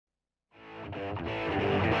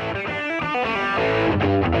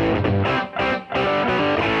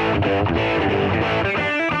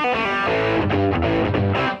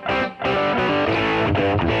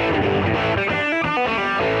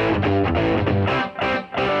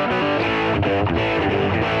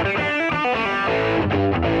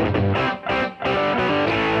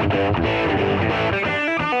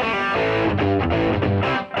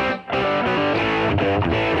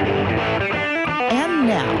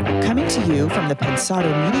To you from the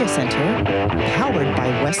Pensado Media Center, powered by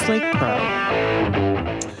Westlake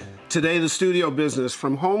Pro. Today, the studio business.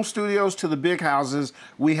 From home studios to the big houses,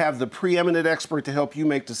 we have the preeminent expert to help you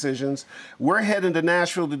make decisions. We're heading to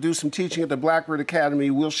Nashville to do some teaching at the Blackbird Academy.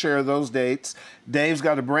 We'll share those dates. Dave's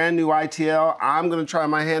got a brand new ITL. I'm going to try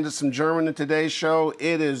my hand at some German in today's show.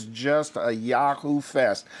 It is just a Yahoo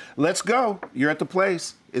fest. Let's go. You're at the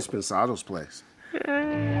place. It's Pensado's place.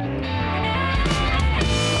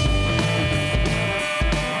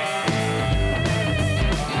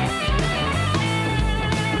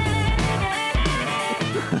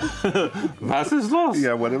 Was ist los?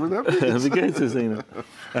 Yeah, whatever that means. Wie geht's, Zena?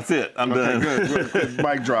 That's it. I'm done. Good.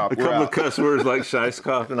 Mic drop. A couple of cuss words like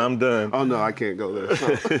Scheisskopf, and I'm done. Oh, no, I can't go there.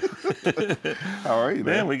 How are you,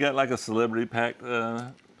 man? We got like a celebrity-packed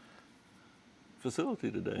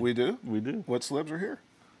facility today. We do? We do. What celebs are here?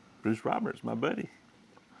 Bruce Roberts, my buddy.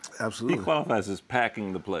 Absolutely. He qualifies as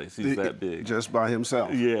packing the place. He's that big. Just by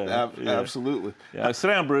himself. Yeah. Absolutely. Yeah. Sit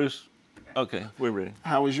down, Bruce. Okay, we're ready.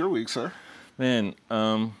 How was your week, sir? Man,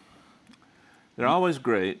 they're always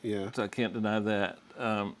great. Yeah. So I can't deny that.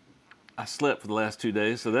 I slept for the last 2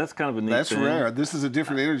 days, so that's kind of a neat thing. That's rare. This is a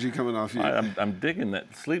different energy coming off you. I'm digging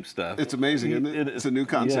that sleep stuff. It's amazing, isn't it? It's a new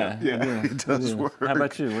concept. Yeah, it does work. How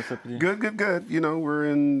about you? What's up with you? Good. You know, we're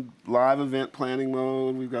in live event planning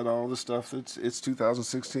mode. We've got all the stuff. It's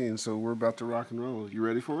 2016, so we're about to rock and roll. You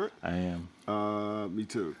ready for it? I am. Me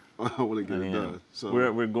too. I want to get it done. So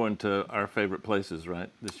we're going to our favorite places, right?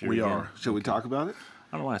 This year. We are. Shall we talk about it?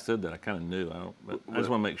 I don't know why I said that. I kind of knew. But I just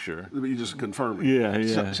want to make sure. You just confirm it.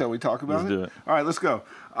 Yeah. Shall we talk about Let's do it. All right, let's go.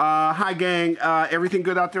 Hi, gang. Everything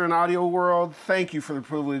good out there in audio world? Thank you for the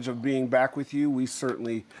privilege of being back with you. We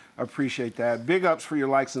certainly appreciate that. Big ups for your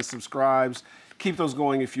likes and subscribes. Keep those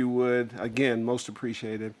going if you would. Again, most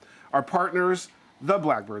appreciated. Our partners, the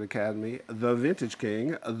Blackbird Academy, the Vintage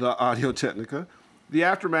King, the Audio Technica, the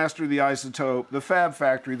Aftermaster, the Isotope, the Fab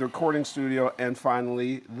Factory, the Recording Studio, and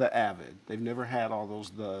finally, the Avid. They've never had all those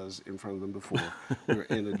does in front of them before. They're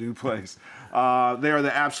in a new place. They are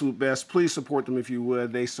the absolute best. Please support them if you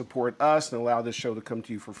would. They support us and allow this show to come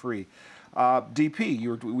to you for free.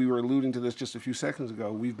 DP, we were alluding to this just a few seconds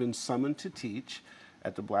ago. We've been summoned to teach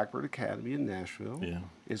at the Blackbird Academy in Nashville. Yeah.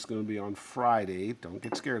 It's going to be on Friday. Don't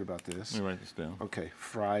get scared about this. Let me write this down. Okay,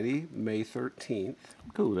 Friday, May 13th.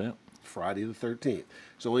 I'm cool with that. Friday the 13th.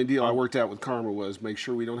 So the only deal I worked out with Karma was make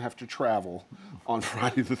sure we don't have to travel on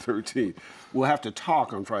Friday the 13th. We'll have to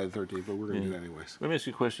talk on Friday the 13th, but we're going to do that anyways. Let me ask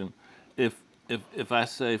you a question. If I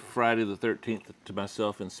say Friday the 13th to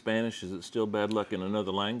myself in Spanish, is it still bad luck in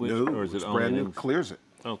another language? No, or is it's it only brand new. in... Clears it.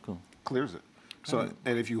 Oh, cool. Clears it. So,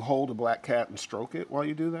 and if you hold a black cat and stroke it while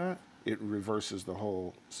you do that, it reverses the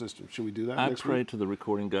whole system. Should we do that next pray week? to the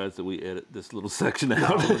recording guys that we edit this little section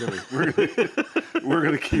out. We're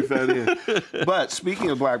gonna keep that in. But speaking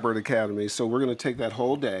of Blackbird Academy, so we're gonna take that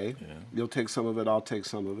whole day. Yeah. You'll take some of it, I'll take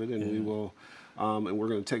some of it, and we will, and we're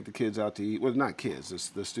gonna take the kids out to eat. Well, not kids, it's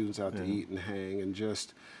the students out to eat and hang and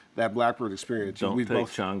just that Blackbird experience. Don't take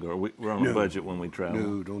Chongo. We're on a budget when we travel.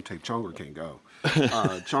 No, don't take Chongo. Can't go.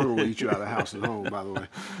 Chongo will eat you out of house and home, by the way.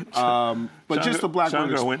 But Chongo, just the Blackbird.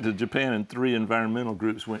 Chongo went to Japan and 3 environmental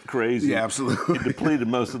groups went crazy. Yeah, absolutely. He depleted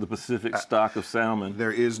most of the Pacific stock of salmon.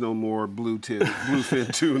 There is no more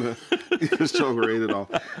bluefin tuna. Because Chongo ate it all.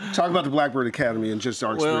 Talk about the Blackbird Academy and just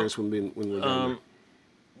our experience when we're down there.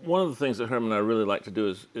 One of the things that Herman and I really like to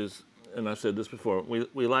do is and I've said this before,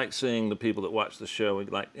 we like seeing the people that watch the show. We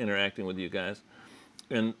like interacting with you guys.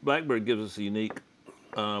 And Blackbird gives us a unique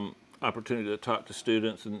opportunity to talk to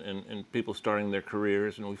students and people starting their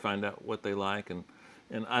careers, and we find out what they like. And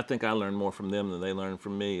I think I learn more from them than they learn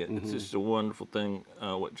from me. It's just a wonderful thing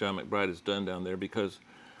what John McBride has done down there, because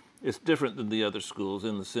it's different than the other schools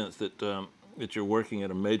in the sense that that you're working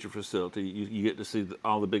at a major facility. You get to see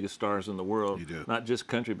all the biggest stars in the world, not just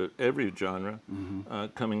country, but every genre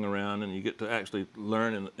coming around, and you get to actually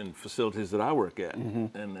learn in facilities that I work at.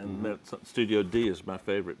 And that Studio D is my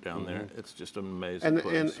favorite down there. It's just an amazing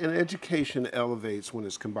place. And education elevates when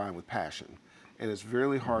it's combined with passion. And it's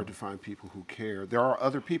really hard to find people who care. There are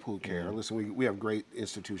other people who care. Listen, we have great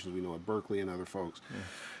institutions we know at Berkeley and other folks.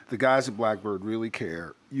 The guys at Blackbird really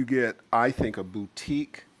care. You get, I think, a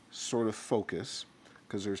boutique sort of focus,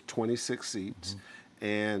 because there's 26 seats,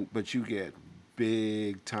 but you get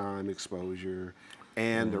big time exposure,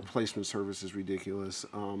 and their placement service is ridiculous.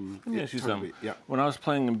 Let me ask you totally, something. yeah. When I was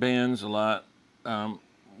playing in bands a lot,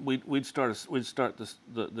 we'd start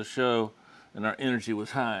the show, and our energy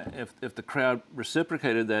was high. If the crowd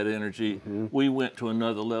reciprocated that energy, we went to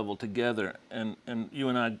another level together. And you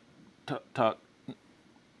and I talk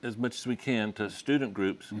as much as we can to student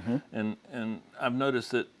groups, and I've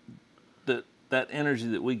noticed that energy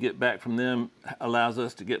that we get back from them allows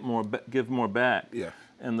us to give more back. Yeah.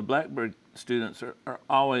 And the Blackbird students are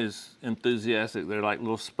always enthusiastic. They're like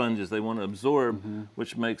little sponges. They want to absorb,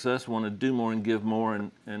 which makes us want to do more and give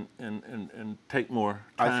more and take more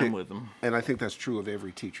time with them. And I think that's true of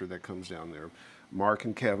every teacher that comes down there. Mark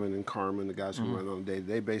and Kevin and Carmen, the guys who run on a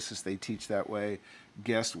day-to-day basis, they teach that way.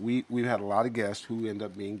 Guests, we've had a lot of guests who end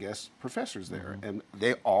up being guest professors there, and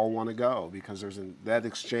they all want to go because there's that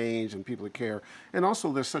exchange and people that care. And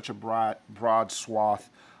also there's such a broad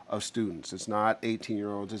swath of students. It's not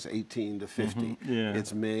 18-year-olds, it's 18 to 50. Yeah.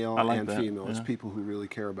 It's male like and that. female. It's Yeah. people who really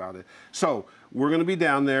care about it. So we're going to be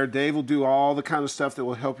down there. Dave will do all the kind of stuff that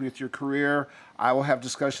will help you with your career. I will have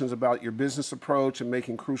discussions about your business approach and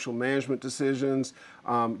making crucial management decisions.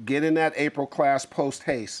 Get in that April class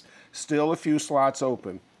post-haste. Still a few slots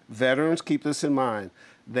open. Veterans, keep this in mind.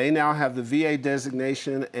 They now have the VA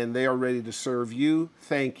designation and they are ready to serve you.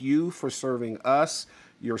 Thank you for serving us.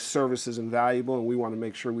 Your service is invaluable, and we want to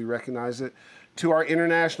make sure we recognize it. To our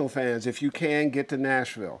international fans, if you can, get to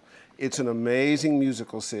Nashville. It's an amazing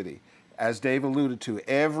musical city. As Dave alluded to,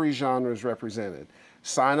 every genre is represented.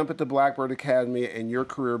 Sign up at the Blackbird Academy, and your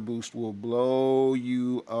career boost will blow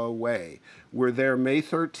you away. We're there May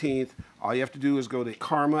 13th. All you have to do is go to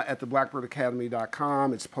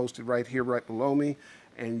karma@theblackbirdacademy.com. It's posted right here, right below me,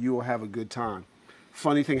 and you will have a good time.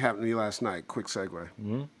 Funny thing happened to me last night. Quick segue.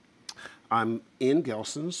 I'm in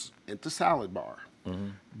Gelson's at the salad bar.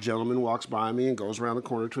 Gentleman walks by me and goes around the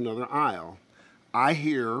corner to another aisle. I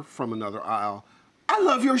hear from another aisle, "I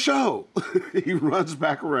love your show." He runs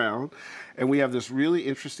back around, and we have this really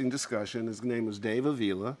interesting discussion. His name is Dave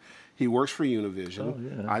Avila. He works for Univision. Oh,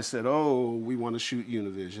 yeah. I said, we want to shoot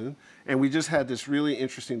Univision. And we just had this really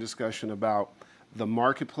interesting discussion about the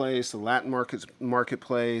marketplace, the Latin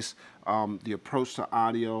marketplace, the approach to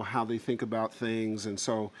audio, how they think about things. And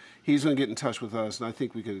so he's going to get in touch with us, and I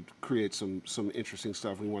think we could create some interesting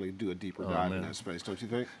stuff. We want to do a deeper dive in that space, don't you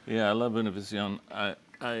think? Yeah, I love Univision. I'm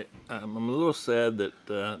a little sad that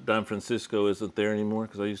Don Francisco isn't there anymore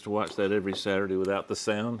because I used to watch that every Saturday without the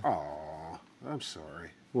sound. Oh, I'm sorry.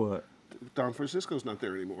 What? Don Francisco's not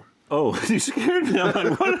there anymore. Oh, you scared me. I'm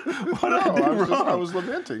like, what did I do wrong? I was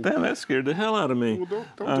lamenting. Damn, that scared the hell out of me. Well,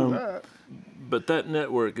 don't do that. But that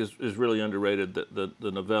network is really underrated. The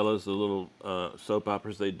novellas, the little soap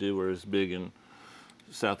operas they do are as big in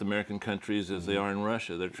South American countries as they are in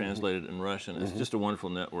Russia. They're translated in Russian. It's just a wonderful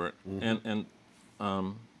network. And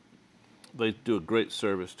they do a great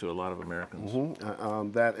service to a lot of Americans.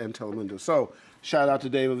 That and Telemundo. So shout out to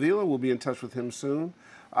Dave Avila. We'll be in touch with him soon.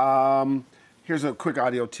 Here's a quick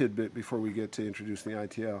audio tidbit before we get to introducing the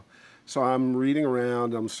ITL. So I'm reading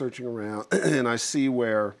around, I'm searching around, and I see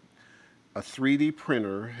where a 3D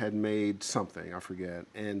printer had made something, I forget,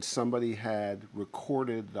 and somebody had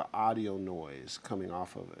recorded the audio noise coming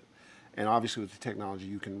off of it. And obviously with the technology,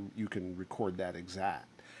 you can record that exact.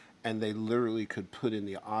 And they literally could put in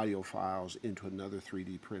the audio files into another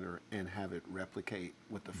 3D printer and have it replicate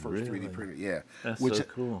with the first 3D printer. Yeah. That's so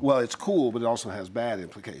cool. Well, it's cool, but it also has bad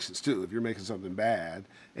implications too. If you're making something bad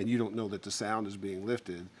and you don't know that the sound is being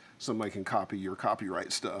lifted, somebody can copy your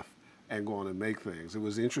copyright stuff and go on and make things. It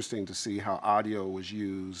was interesting to see how audio was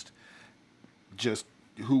used. Just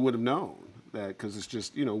who would have known that? Because it's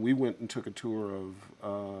just, we went and took a tour of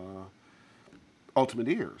Ultimate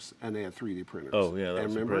Ears, and they had 3D printers. Oh, yeah,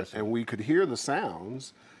 that's impressive. And we could hear the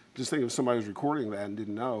sounds. Just think if somebody was recording that and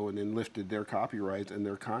didn't know, and then lifted their copyright and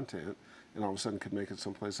their content, and all of a sudden could make it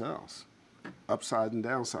someplace else. Upside and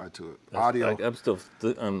downside to it. Audio. I'm still,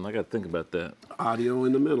 I got to think about that. Audio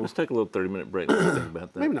in the middle. Let's take a little 30-minute break and think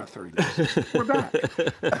about that. Maybe not 30 minutes. We're back.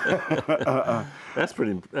 That's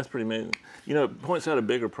pretty amazing. It points out a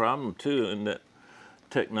bigger problem, too, in that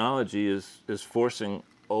technology is forcing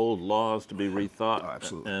old laws to be rethought. Oh,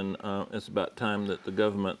 absolutely. And it's about time that the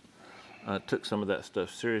government took some of that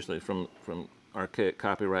stuff seriously, from archaic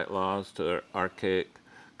copyright laws to archaic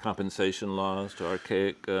compensation laws to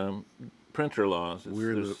archaic printer laws.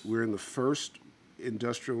 We're in the first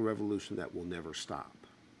industrial revolution that will never stop.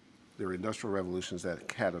 There are industrial revolutions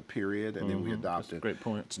that had a period, and then we adopted. That's a great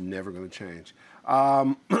point. It's never going to change.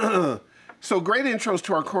 So great intros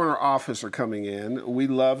to our corner office are coming in. We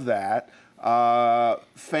love that.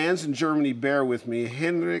 Fans in Germany, bear with me.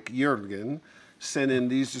 Henrik Jürgen sent in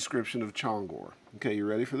these description of Chongor. Okay, you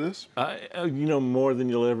ready for this? You know more than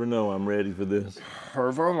you'll ever know. I'm ready for this.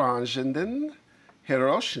 Hervorangenden,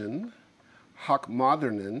 Hiroschen,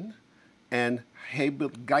 Hochmodernen, and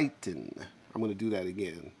Hebelgeiten. I'm going to do that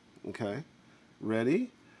again. Okay,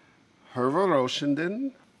 ready?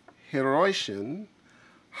 Hervorangenden, Hiroischen,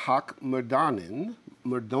 Hochmodernen,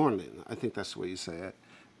 I think that's the way you say it,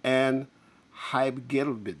 and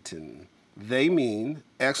Heibgelbitten. They mean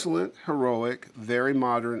excellent, heroic, very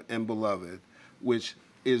modern, and beloved, which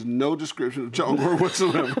is no description of Chongor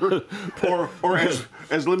whatsoever. or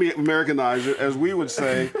as let me Americanize it, as we would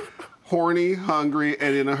say, horny, hungry,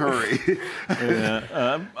 and in a hurry.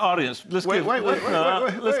 Yeah. Audience, let's give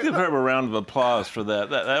Herb a round of applause for that.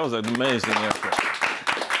 That was an amazing effort.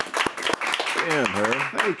 Yeah,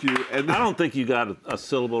 Herb. Thank you. And I don't think you got a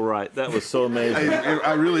syllable right. That was so amazing.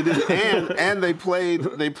 I really didn't. And they played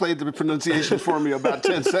the pronunciation for me about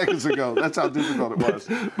 10 seconds ago. That's how difficult it was.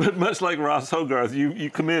 But much like Ross Hogarth,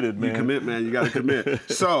 you committed, man. You commit, man. You got to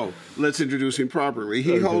commit. So let's introduce him properly.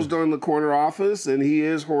 He holds down the corner office, and he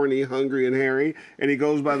is horny, hungry, and hairy, and he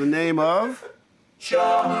goes by the name of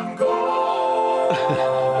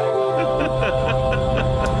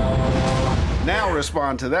Now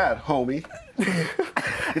respond to that, homie.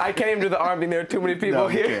 I can't even do the arm thing. There are too many people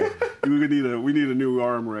here. We need a new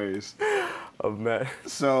arm raise. Oh man.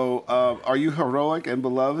 So, are you heroic and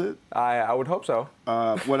beloved? I would hope so.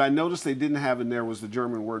 What I noticed they didn't have in there was the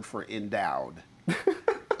German word for endowed.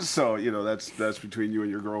 So that's between you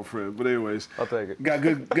and your girlfriend. But anyways, I'll take it. Got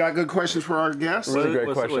good questions for our guests. Really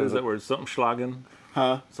great questions. What is that word? Something schlagen?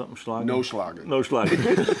 Huh? Something schlagen? No schlagen. No schlagen.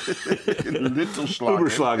 Little schlagen. Uber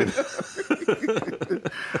schlagen.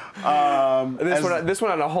 This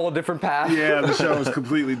one on a whole different path. Yeah, the show is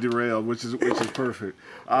completely derailed, which is perfect.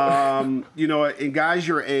 And guys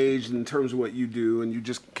your age, in terms of what you do, and you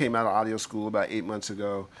just came out of audio school about 8 months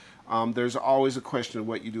ago, there's always a question of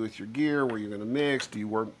what you do with your gear, where you're going to mix. Do you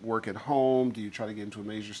work at home? Do you try to get into a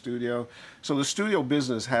major studio? So the studio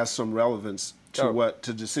business has some relevance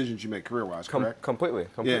to decisions you make career-wise, correct? Completely.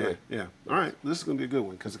 Yeah. All right, this is going to be a good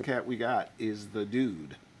one because the cat we got is the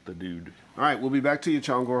dude. The dude. All right, we'll be back to you,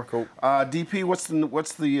 Chongor. Cool. DP, what's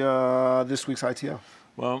the this week's ITL?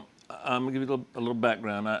 Well, I'm gonna give you a little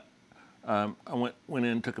background. I went in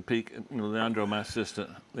and took a peek. Leandro, my assistant,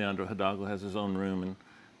 Leandro Hidalgo, has his own room, and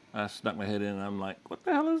I snuck my head in, and I'm like, "What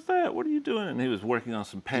the hell is that? What are you doing?" And he was working on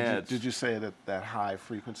some pads. Did you say it at that high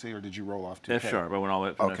frequency, or did you roll off to F sharp? I went all the way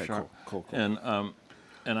up to F sharp. Cool. And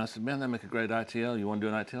I said, "Man, that make a great ITL. You want to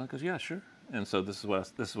do an ITL?" He goes, "Yeah, sure." And so this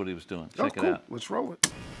is what he was doing. Check it out. Let's roll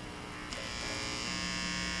it.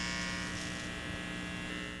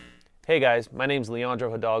 Hey guys, my name's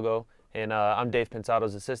Leandro Hidalgo, and I'm Dave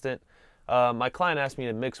Pensado's assistant. My client asked me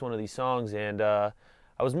to mix one of these songs, and I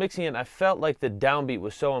was mixing it, and I felt like the downbeat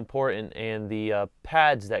was so important, and the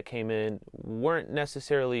pads that came in weren't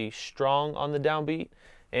necessarily strong on the downbeat,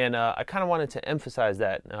 and I kind of wanted to emphasize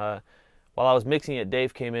that. While I was mixing it,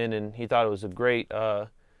 Dave came in, and he thought it was a great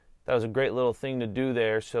little thing to do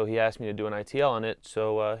there, so he asked me to do an ITL on it,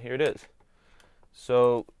 so here it is.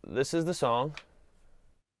 So this is the song.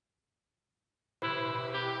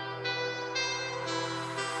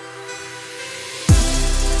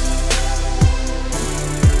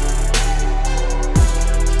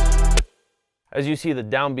 As you see, the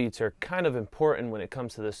downbeats are kind of important when it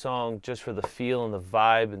comes to the song, just for the feel and the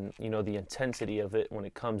vibe and the intensity of it when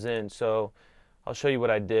it comes in. So I'll show you what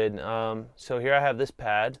I did. So here I have this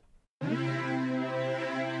pad.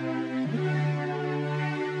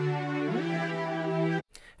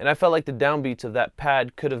 And I felt like the downbeats of that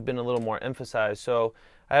pad could have been a little more emphasized. So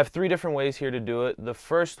I have 3 different ways here to do it. The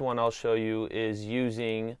first one I'll show you is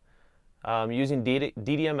using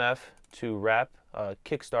DDMF to wrap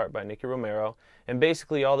Kickstart by Nicky Romero, and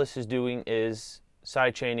basically all this is doing is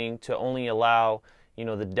sidechaining to only allow the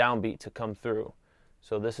downbeat to come through.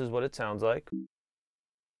 So this is what it sounds like.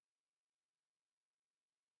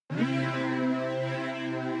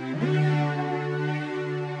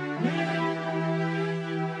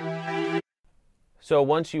 So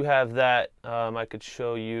once you have that, I could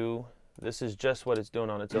show you. This is just what it's doing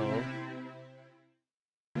on its own.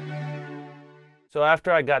 So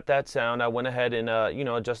after I got that sound, I went ahead and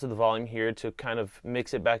adjusted the volume here to kind of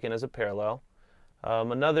mix it back in as a parallel.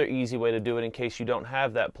 Another easy way to do it, in case you don't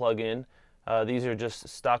have that plug-in, these are just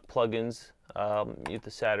stock plugins. Use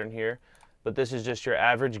the Saturn here, but this is just your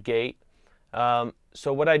average gate.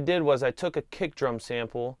 So what I did was I took a kick drum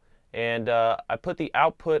sample, and I put the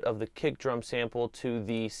output of the kick drum sample to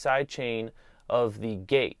the side chain of the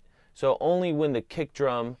gate. So only when the kick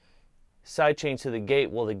drum sidechain to the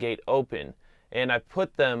gate will the gate open. And I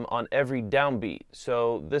put them on every downbeat.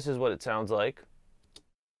 So this is what it sounds like.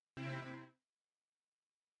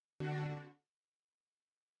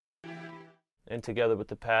 And together with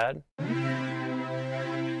the pad.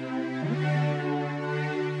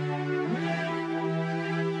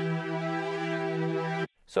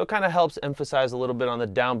 So it kind of helps emphasize a little bit on the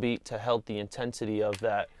downbeat to help the intensity of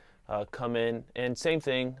that come in. And same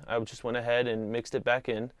thing, I just went ahead and mixed it back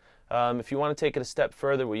in. If you want to take it a step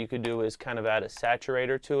further, what you could do is kind of add a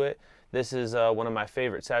saturator to it. This is one of my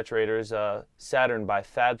favorite saturators, Saturn by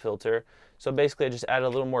FabFilter. So basically I just add a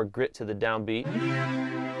little more grit to the downbeat.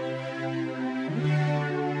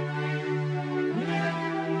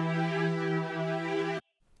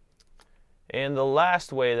 And the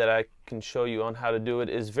last way that I can show you on how to do it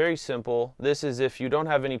is very simple. This is if you don't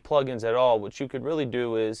have any plugins at all. What you could really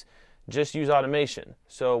do is just use automation.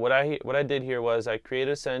 So what I did here was I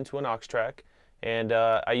created a send to an aux track, and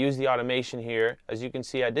I used the automation here. As you can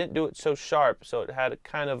see, I didn't do it so sharp, so it had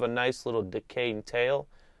kind of a nice little decaying tail,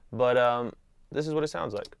 but this is what it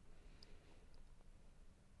sounds like.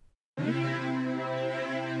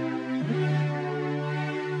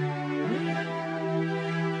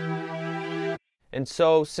 And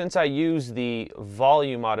so since I use the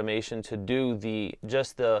volume automation to do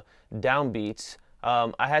just the downbeats,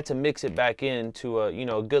 I had to mix it back into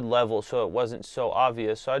a good level so it wasn't so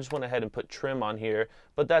obvious. So I just went ahead and put trim on here,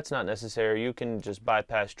 but that's not necessary. You can just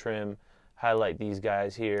bypass trim, highlight these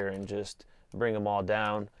guys here, and just bring them all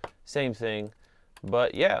down. Same thing.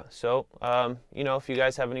 But yeah, so if you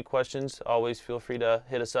guys have any questions, always feel free to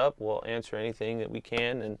hit us up. We'll answer anything that we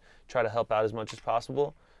can and try to help out as much as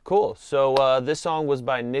possible. Cool. So this song was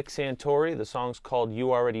by Nick Santori. The song's called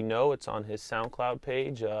You Already Know. It's on his SoundCloud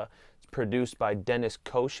page. It's produced by Dennis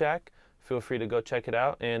Koshak. Feel free to go check it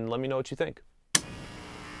out and let me know what you think.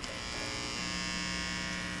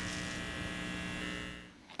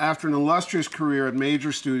 After an illustrious career at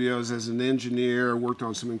major studios as an engineer, worked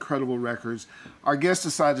on some incredible records, our guest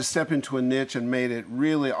decided to step into a niche and made it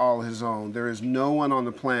really all his own. There is no one on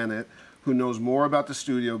the planet who knows more about the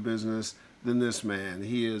studio business than this man.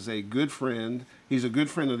 He is a good friend. He's a good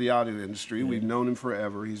friend of the audio industry. We've known him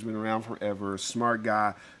forever. He's been around forever. A smart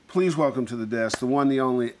guy. Please welcome to the desk the one, the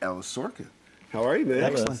only Ellis Sorkin. How are you, man?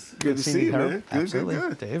 Excellent. Good to see you, man. Good, Absolutely.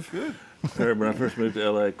 good. Dave. Good. When I first moved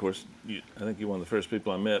to LA, of course, I think you're one of the first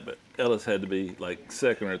people I met, but Ellis had to be like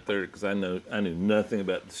second or third because I knew nothing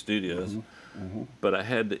about the studios. But I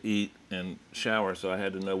had to eat and shower, so I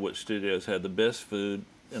had to know which studios had the best food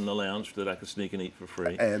in the lounge that I could sneak and eat for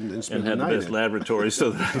free, and spend had the best laboratory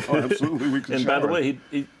so that I could. Absolutely, we could And shower. by the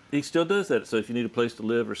way, he still does that. So if you need a place to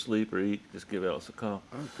live or sleep or eat, just give Ellis a call.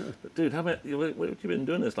 Okay. But dude, what have you been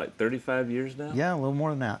doing this like 35 years now? Yeah, a little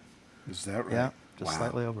more than that. Is that right? Yeah, just Wow.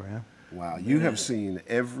 slightly over, yeah. Wow, you have seen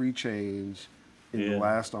every change in the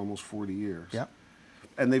last almost 40 years. Yep.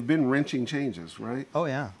 And they've been wrenching changes, right? Oh,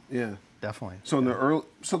 yeah, Yeah. definitely. So in the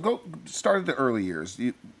start at the early years.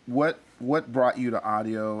 What brought you to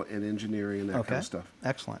audio and engineering and that kind of stuff?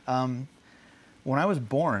 Excellent. When I was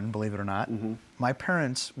born, believe it or not, my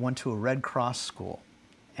parents went to a Red Cross school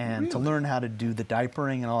and to learn how to do the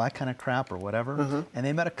diapering and all that kind of crap or whatever. And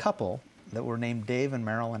they met a couple that were named Dave and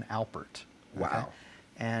Marilyn Alpert. Wow.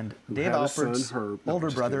 And Who Dave had a son, Alpert's Herb. No, older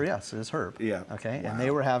just brother, kidding. yes, is Herb. Yeah. Okay. Wow. And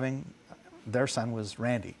they were having, their son was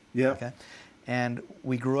Randy. Yeah. Okay. And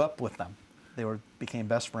we grew up with them. They became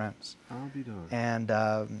best friends. I'll be darned. And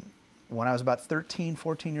when I was about 13,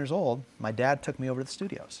 14 years old, my dad took me over to the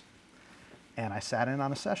studios. And I sat in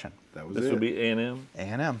on a session. That was This it. would be A&M.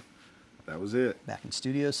 A&M. That was it. Back in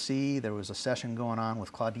Studio C, there was a session going on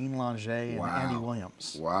with Claudine Langer and Wow. Andy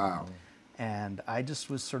Williams. Wow. And I just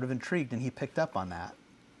was sort of intrigued, and he picked up on that.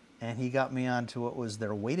 And he got me onto what was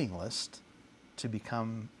their waiting list to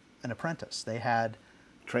become an apprentice. They had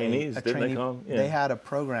Trainees, didn't they call them? Yeah. They had a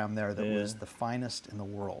program there that Yeah. was the finest in the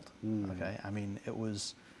world. Okay, I mean,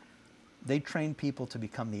 they trained people to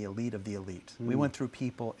become the elite of the elite. We went through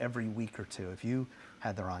people every week or two. If you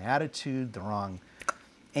had the wrong attitude, the wrong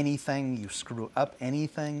anything, you screw up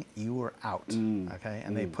anything, you were out. Okay,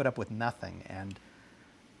 and they put up with nothing. And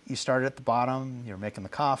you started at the bottom. You're making the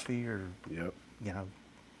coffee, you're Yep.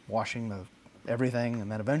 washing everything,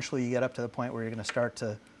 and then eventually you get up to the point where you're going to start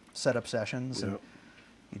to set up sessions. And Yep.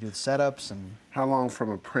 you do the setups. And How long from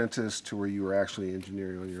apprentice to where you were actually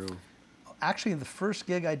engineering on your own? actually, the first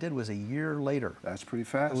gig I did was a year later. That's pretty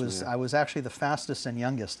fast. man. I was actually the fastest and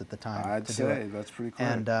youngest at the time. I'd to say do it. that's pretty quick.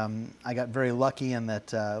 And I got very lucky in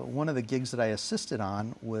that one of the gigs that I assisted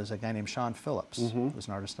on was a guy named Sean Phillips, who was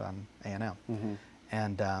an artist on A&M.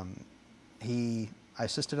 And he I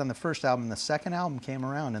assisted on the first album. The second album came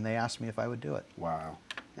around, and they asked me if I would do it. Wow.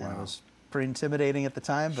 And it was pretty intimidating at the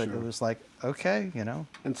time, but Sure. it was like, okay, you know.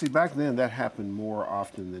 And see, back then that happened more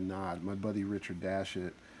often than not. My buddy Richard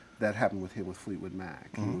Dashit, that happened with him with Fleetwood Mac.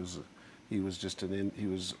 He was just an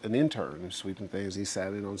intern sweeping things. He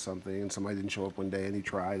sat in on something, and somebody didn't show up one day, and he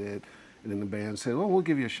tried it, and then the band said, "Well, we'll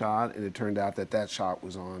give you a shot," and it turned out that shot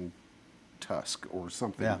was on Tusk or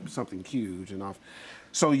something huge and off.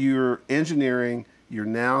 So you're engineering.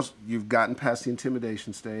 You've gotten past the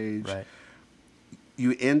intimidation stage. Right.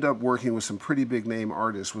 You end up working with some pretty big name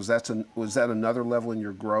artists. Was that another level in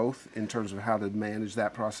your growth in terms of how to manage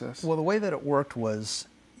that process? Well, the way that it worked was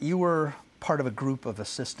you were part of a group of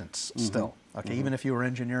assistants still. Okay, even if you were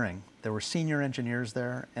engineering, there were senior engineers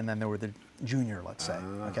there, and then there were the junior, let's say.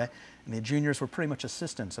 Okay, and the juniors were pretty much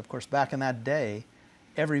assistants. Of course, back in that day,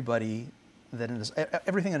 everything that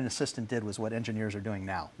an assistant did was what engineers are doing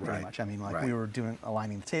now, pretty much. I mean, like we were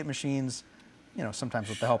aligning the tape machines, you know, sometimes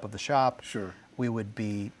with the help of the shop. Sure. We would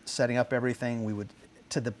be setting up everything. We would,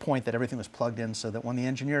 to the point that everything was plugged in, so that when the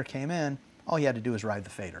engineer came in, all he had to do was ride the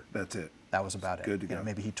fader. That's it. That was about it. Good to go. You know,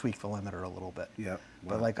 maybe he tweaked the limiter a little bit. Yeah.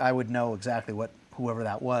 But like I would know exactly what whoever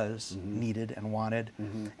that was needed and wanted,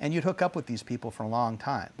 and you'd hook up with these people for long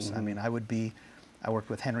times. I mean, I worked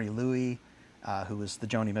with Henry Louis, who was the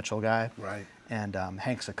Joni Mitchell guy, Right. and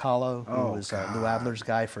Hank Sicalo, who was Lou Adler's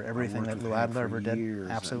guy for everything that Lou Adler ever did. Years.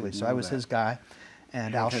 Absolutely. So I was his guy.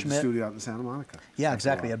 And Al had Schmidt. the studio out in Santa Monica. Yeah,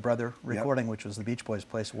 exactly. At Brother Recording, which was the Beach Boys'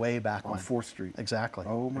 place way back On when. 4th Street. Exactly.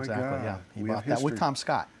 Oh my God. Yeah, he We bought have that with history. Tom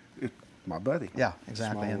Scott. My buddy. Yeah,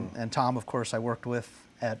 exactly. Small world. And Tom, of course, I worked with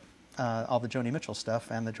at all the Joni Mitchell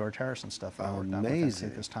stuff and the George Harrison stuff. I worked on with Amazing.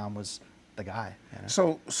 because Tom was the guy. You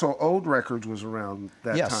know? So Old Records was around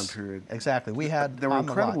that Yes, time period. exactly. We had There were on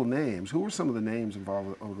the lot. incredible names. Who were some of the names involved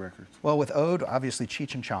with Old Records? Well, with Ode, obviously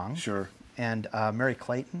Cheech and Chong. Sure. And Mary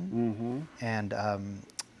Clayton. And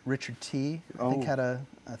Richard T. I think had a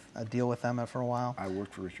deal with them for a while. I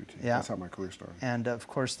worked for Richard T. Yeah. That's how my career started. And of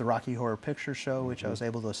course, the Rocky Horror Picture Show, which I was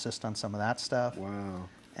able to assist on some of that stuff. Wow.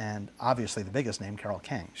 And obviously, the biggest name, Carole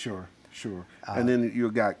King. Sure. And then you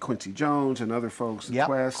got Quincy Jones and other folks. Yep,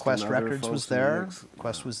 Quest Quest and other Records folks was in the there. mix.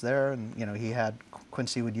 Quest was there, and you know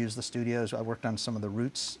Quincy would use the studios. I worked on some of the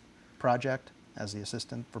Roots project as the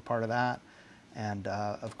assistant for part of that, and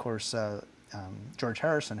of course George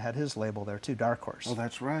Harrison had his label there too, Dark Horse. Oh,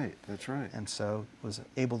 that's right. That's right. And so was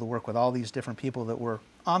able to work with all these different people that were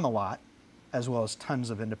on the lot, as well as tons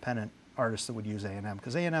of independent artists that would use A&M,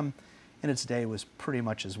 because A&M in its day was pretty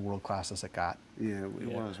much as world class as it got. Yeah, it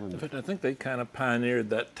was. In When fact, I think they kind of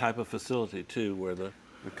pioneered that type of facility too, where the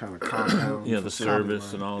kind of compound. the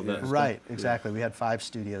service and all of that. stuff. Right, exactly. We had 5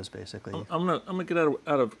 studios basically. I'm gonna get out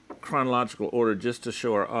of chronological order just to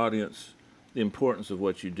show our audience the importance of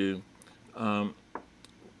what you do.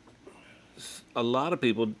 A lot of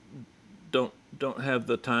people don't have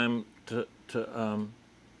the time to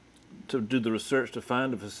do the research to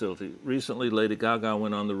find a facility. Recently, Lady Gaga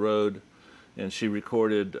went on the road, and she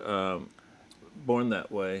recorded "Born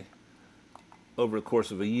That Way" over the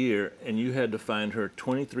course of a year, and you had to find her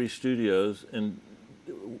 23 studios in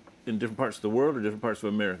different parts of the world or different parts of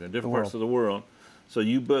America, different parts of the world. So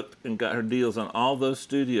you booked and got her deals on all those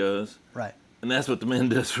studios. Right. And that's what the man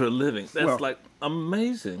does for a living. That's like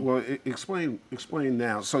amazing. Well, explain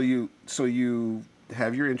now. So you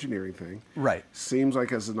have your engineering thing. Right. Seems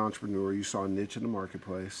like as an entrepreneur, you saw a niche in the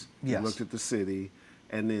marketplace. Yes. You looked at the city,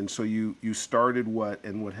 and then so you started what,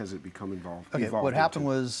 and what has it become involved? Okay, evolved what happened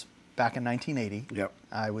into? was back in 1980, Yep.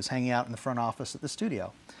 I was hanging out in the front office at the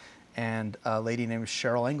studio, and a lady named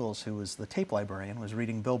Cheryl Ingalls, who was the tape librarian, was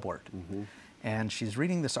reading Billboard. And she's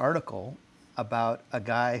reading this article about a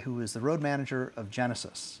guy who was the road manager of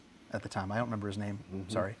Genesis at the time. I don't remember his name,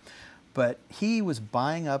 sorry. But he was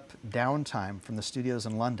buying up downtime from the studios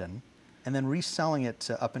in London and then reselling it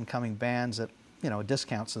to up-and-coming bands at a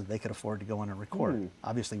discount so that they could afford to go in and record.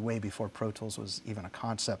 Obviously, way before Pro Tools was even a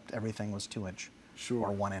concept, everything was 2-inch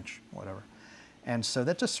or 1-inch, whatever. And so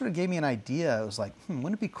that just sort of gave me an idea. It was like,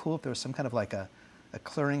 wouldn't it be cool if there was some kind of like a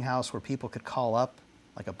clearinghouse where people could call up,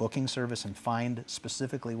 like a booking service, and find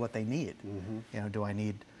specifically what they need? Do I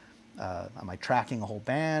need, am I tracking a whole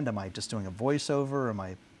band? Am I just doing a voiceover? Am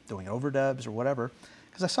I doing overdubs or whatever?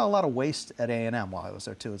 Because I saw a lot of waste at A&M while I was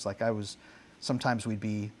there too. It's like sometimes we'd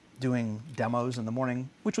be doing demos in the morning,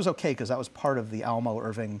 which was okay because that was part of the Almo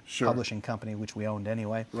Irving publishing company, which we owned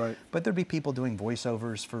anyway. Right. But there'd be people doing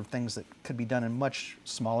voiceovers for things that could be done in much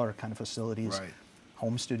smaller kind of facilities. Right.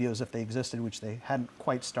 Home studios if they existed, which they hadn't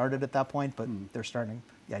quite started at that point, but they're starting.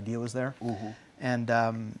 The idea was there. And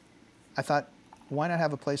I thought, why not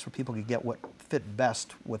have a place where people could get what fit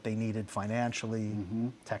best what they needed financially,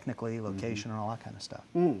 technically, location, and all that kind of stuff.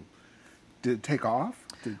 Did it take off?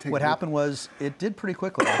 Did it take What happened was it did pretty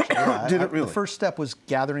quickly, actually. Yeah, Did it really? The first step was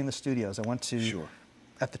gathering the studios. I went to,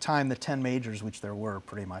 at the time, the 10 majors, which there were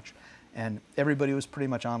pretty much. And everybody was pretty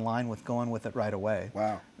much online with going with it right away.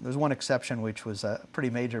 Wow. There was one exception, which was a pretty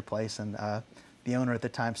major place, and the owner at the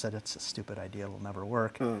time said, it's a stupid idea, it'll never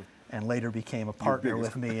work. And later became a partner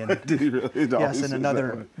with me. And Did he really? yes, in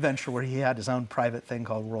another venture where he had his own private thing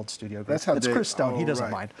called World Studio Group. That's how it's Dave, Chris Stone. He doesn't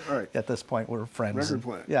right, mind. right. At this point, we're friends. Record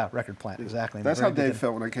plant. Yeah, record plant, exactly. That's how Dave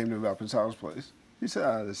felt when I came to him about Pensado's place. He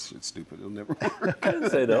said, this shit's stupid. It'll never work. I didn't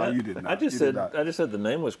say that. No, you did not. I just said the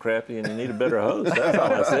name was crappy and you need a better host. That's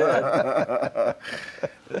all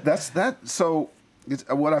I said. So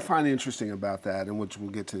what I find interesting about that, and which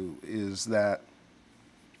we'll get to, is that,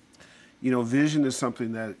 you know, vision is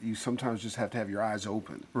something that you sometimes just have to have your eyes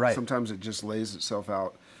open. Right. Sometimes it just lays itself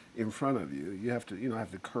out in front of you. You have to,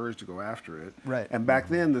 have the courage to go after it. Right. And back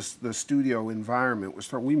then, the studio environment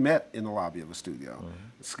was we met in the lobby of a studio.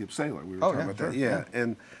 Skip Saylor, we were talking about that. Yeah.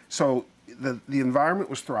 And so the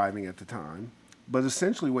environment was thriving at the time, but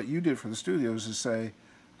essentially what you did for the studios is say,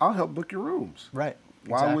 I'll help book your rooms. Right.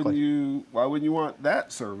 Why wouldn't you want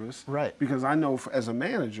that service? Right. Because I know as a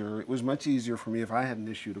manager, it was much easier for me if I had an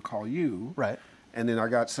issue to call you. Right. And then I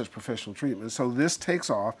got such professional treatment. So this takes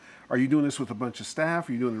off. Are you doing this with a bunch of staff?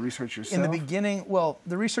 Are you doing the research yourself? In the beginning, well,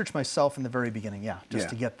 the research myself in the very beginning, just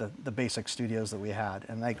to get the basic studios that we had.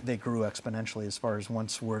 And they grew exponentially as far as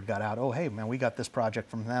once word got out, oh, hey, man, we got this project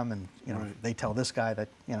from them, and, they tell this guy that,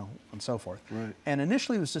 and so forth. Right. And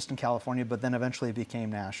initially it was just in California, but then eventually it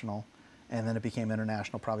became national. And then it became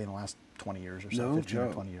international probably in the last 20 years or so, 15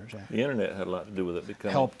 or 20 years, yeah. The internet had a lot to do with it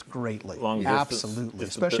becoming helped greatly. Long distance, absolutely,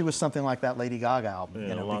 especially with something like that Lady Gaga album.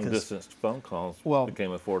 Long distance phone calls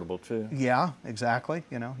became affordable too. Yeah, exactly.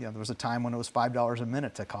 There was a time when it was $5 a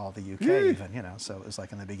minute to call the UK, even. So it was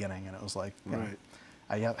like in the beginning, and it was like,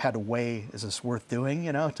 I had to weigh, is this worth doing?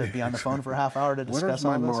 To be on the phone for a half hour to discuss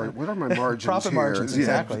all this. What are my margins? Profit margins,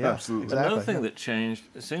 exactly. Yeah, absolutely. Exactly. Another thing that changed.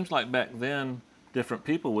 It seems like back then, different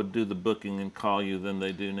people would do the booking and call you than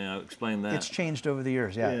they do now. Explain that. It's changed over the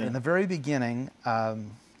years, yeah. In the very beginning,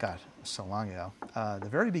 God, so long ago. The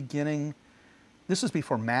very beginning, this was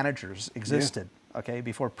before managers existed, okay?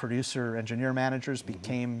 Before producer, engineer managers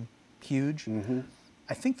became huge.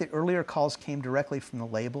 I think the earlier calls came directly from the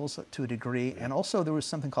labels to a degree, and also there was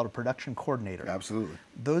something called a production coordinator. Absolutely.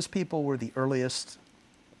 Those people were the earliest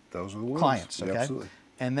Those were the ones. clients, okay? Yeah, absolutely.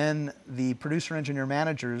 And then the producer engineer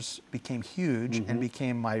managers became huge and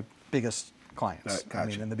became my biggest clients. Gotcha. I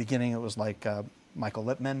mean, in the beginning it was like Michael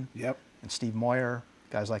Lippman and Steve Moyer,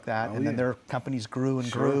 guys like that. And then their companies grew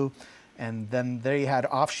and grew. And then they had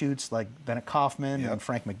offshoots like Bennett Kaufman and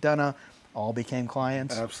Frank McDonough, all became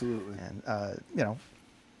clients. Absolutely. And,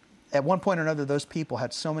 at one point or another, those people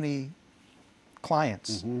had so many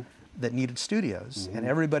clients that needed studios. And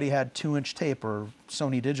everybody had 2-inch tape or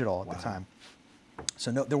Sony Digital at the time.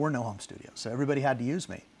 So there were no home studios. So everybody had to use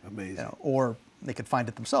me. Amazing. Or they could find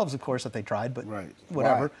it themselves, of course, if they tried, but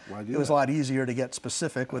whatever. Why do it was that? a lot easier to get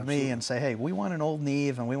specific with me and say, hey, we want an old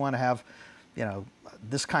Neve and we want to have,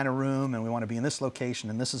 this kind of room and we want to be in this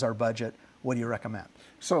location and this is our budget. What do you recommend?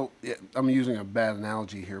 So I'm using a bad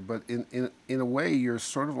analogy here, but in a way, you're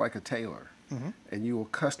sort of like a tailor, and you will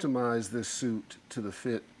customize this suit to the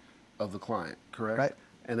fit of the client, correct? Right.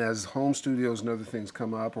 And as home studios and other things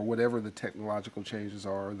come up, or whatever the technological changes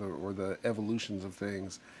are, or the evolutions of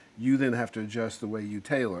things, you then have to adjust the way you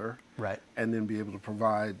tailor, right? And then be able to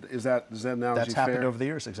provide. Is that analogy That's happened fair? over the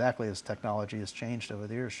years, exactly as technology has changed over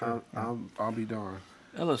the years. Sure. I'll be darned.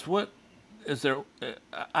 Ellis, what is there?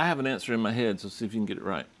 I have an answer in my head, so see if you can get it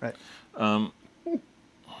right. Right.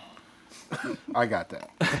 I got that.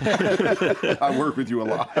 I work with you a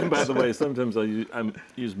lot. And by the way, sometimes I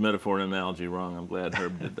use metaphor and analogy wrong. I'm glad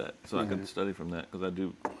Herb did that, so I could study from that because I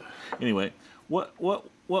do. Anyway, what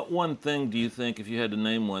one thing do you think, if you had to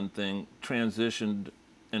name one thing, transitioned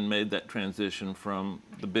and made that transition from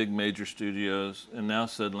the big major studios, and now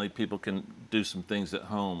suddenly people can do some things at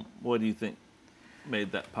home? What do you think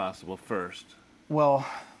made that possible first? Well,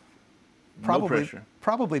 No pressure.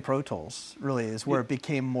 probably Pro Tools really is where it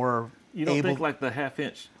became more. You don't think like the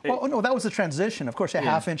half-inch? Well, no, that was the transition. Of course, a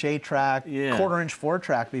half-inch 8-track, quarter-inch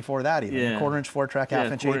 4-track before that even. Quarter-inch 4-track,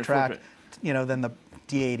 half-inch 8-track, then the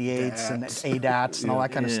D88s and ADATs and all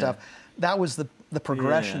that kind of stuff. That was the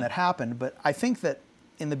progression that happened. But I think that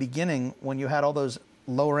in the beginning, when you had all those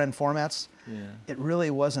lower-end formats, it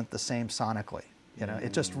really wasn't the same sonically.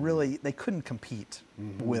 It just really, they couldn't compete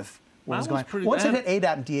with what was Mine was going. pretty Once it bad. hit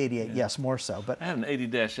ADAT and D88, yes, more so. But I had an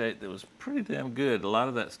 80-8 that was pretty damn good. A lot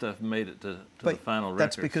of that stuff made it to the final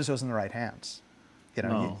that's records. because it was in the right hands. You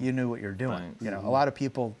know, Oh, you knew what you were doing. thanks. You know, a lot of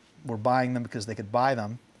people were buying them because they could buy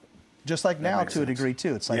them, just like now makes to a sense. degree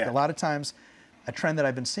too. It's like Yeah. a lot of times, a trend that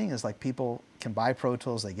I've been seeing is like people can buy Pro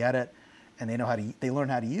Tools, they get it, and they know how to, they learn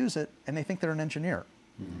how to use it, and they think they're an engineer.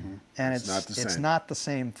 And It's not the it's same. not the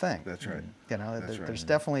same thing. That's right. You know, That's right. there's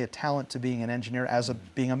definitely a talent to being an engineer as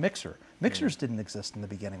being a mixer. Mixers didn't exist in the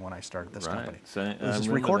beginning when I started this Right. company. Same. It I was just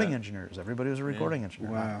remember recording that. engineers. Everybody was a recording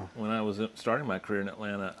engineer. Wow. When I was starting my career in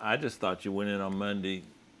Atlanta, I just thought you went in on Monday,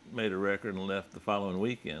 made a record, and left the following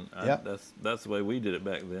weekend. Yep. That's the way we did it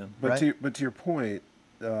back then. But Right. to your point,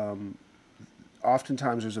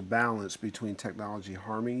 oftentimes there's a balance between technology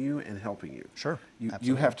harming you and helping you. Sure. You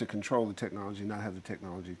Absolutely. have to control the technology, not have the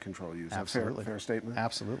technology control you. Is Absolutely. that fair statement?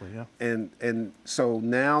 Absolutely, yeah. And so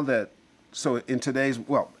now that, so in today's,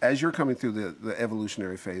 well, as you're coming through the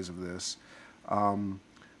evolutionary phase of this,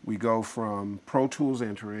 we go from Pro Tools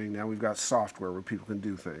entering, now we've got software where people can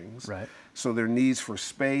do things. Right. So their needs for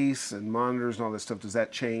space and monitors and all that stuff, does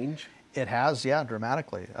that change? It has, yeah,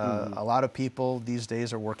 dramatically. A lot of people these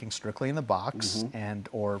days are working strictly in the box and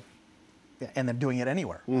then doing it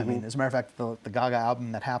anywhere. I mean, as a matter of fact, the Gaga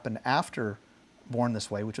album that happened after Born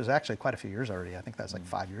This Way, which was actually quite a few years already. I think that's like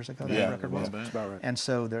 5 years ago. Yeah, that record was. that's about right. And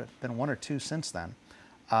so there have been one or two since then.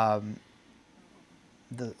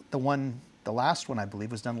 The last one I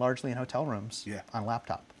believe was done largely in hotel rooms on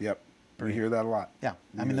laptop. Yep. We hear that a lot. Yeah,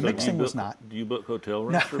 I mean the So do mixing you was book- not. Do you book hotel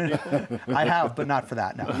rooms for people? I have, but not for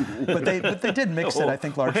that. No, but they did mix it. I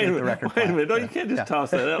think largely at the record Wait a plant. minute! No, you can't just Yeah.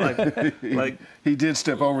 toss that out like. He did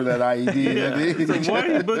step over that IED, didn't he? So why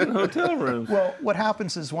are you booking hotel rooms? Well, what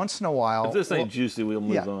happens is once in a while. If this ain't juicy, we'll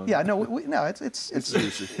move on. Yeah, no, no, it's juicy.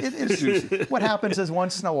 It's juicy. What happens is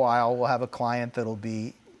once in a while we'll have a client that'll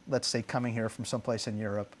be, let's say, coming here from someplace in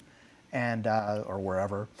Europe, and or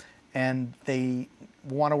wherever, and they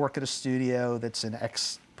want to work at a studio that's in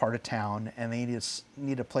X part of town, and they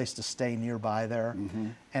need a place to stay nearby there,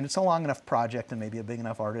 and it's a long enough project and maybe a big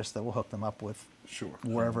enough artist that will hook them up with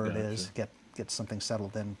wherever it is, get something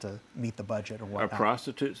settled in to meet the budget or Are whatnot.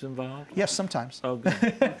 prostitutes involved? Yes, sometimes. Oh,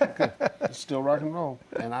 good. It's still rock and roll,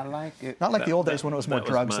 and I like it. Not like the old days when it was more That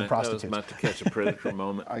was drugs my- than prostitutes. That was my to catch a predator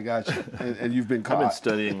moment. I got you. And you've been caught. I've been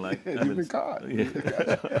studying like. You've been caught.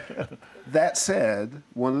 That said,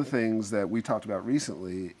 one of the things that we talked about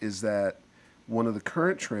recently is that one of the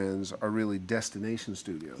current trends are really destination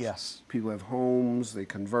studios. Yes. People have homes, they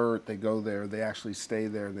convert, they go there, they actually stay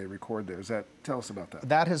there, and they record there. Tell us about that.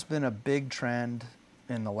 That has been a big trend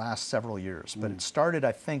in the last several years, but it started,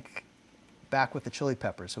 I think, back with the Chili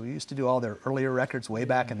Peppers. So we used to do all their earlier records way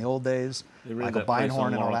back in the old days, They rented Michael that place on Beinhorn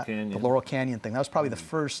and all Laurel that. Canyon. The Laurel Canyon thing. That was probably the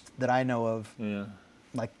first that I know of. Yeah.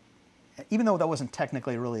 Like, even though that wasn't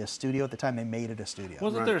technically really a studio at the time, they made it a studio.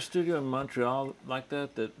 Wasn't there a studio in Montreal like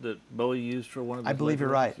that Bowie used for one of his I believe late you're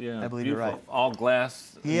right. records? Yeah. I believe you're Beautiful. right. All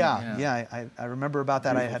glass. Yeah. I remember about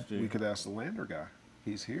that. Beautiful studio. We could ask the Lander guy.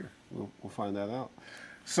 He's here. We'll find that out.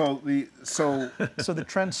 So So the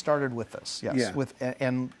trend started with this, yes. Yeah.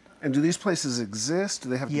 And do these places exist? Do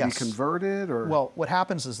they have to Yes. be converted, or? Well, what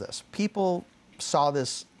happens is this. People saw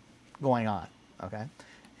this going on, okay?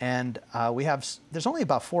 And there's only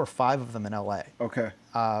about 4 or 5 of them in LA. Okay.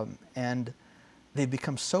 And they've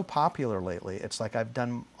become so popular lately. It's like I've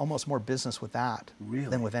done almost more business with that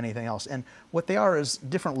than with anything else. And what they are is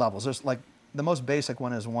different levels. There's like the most basic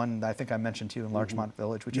one is one that I think I mentioned to you in Larchmont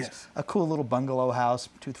Village, which is a cool little bungalow house,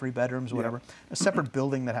 2, 3 bedrooms, whatever. A separate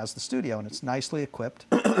building that has the studio, and it's nicely equipped.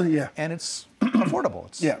 Yeah. And it's affordable.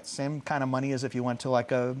 It's Yeah. same kind of money as if you went to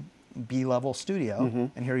like a B-level studio,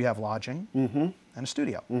 and here you have lodging and a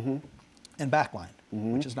studio and backline,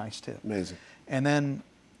 which is nice too. Amazing. And then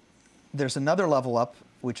there's another level up,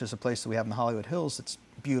 which is a place that we have in the Hollywood Hills that's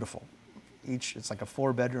beautiful. It's like a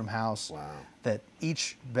 4-bedroom house. Wow. That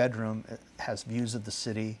each bedroom has views of the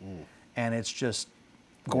city, and it's just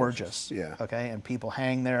gorgeous. Yeah. Okay, and people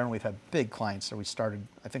hang there, and we've had big clients. So we started,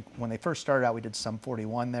 I think when they first started out, we did Sum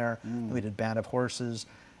 41 there. We did Band of Horses,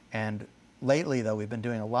 and lately though we've been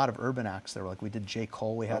doing a lot of urban acts there. Like we did J.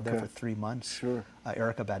 Cole, we had there for 3 months. Sure.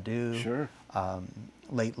 Erykah Badu. Sure.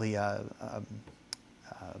 Lately,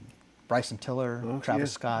 Bryson Tiller, Travis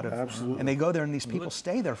yes, Scott. absolutely. And they go there, and these people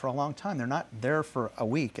stay there for a long time. They're not there for a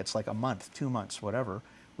week. It's like a month, 2 months, whatever,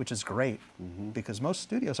 which is great because most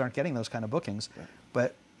studios aren't getting those kind of bookings.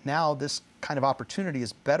 But now this kind of opportunity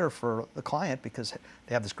is better for the client because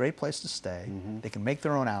they have this great place to stay. They can make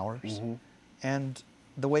their own hours. And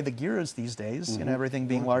the way the gear is these days, you know, everything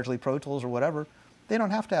being largely Pro Tools or whatever, they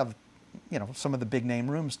don't have to have some of the big name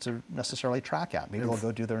rooms to necessarily track at. Maybe they'll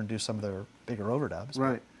go do there and do some of their bigger overdubs.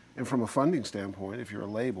 Right. And from a funding standpoint, if you're a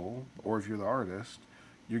label or if you're the artist,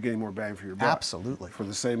 you're getting more bang for your buck. Absolutely. For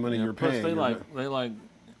the same money you're plus paying.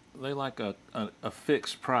 they like a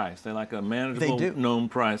fixed price. They like a manageable, known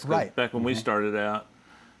price. 'Cause right. back when we started out,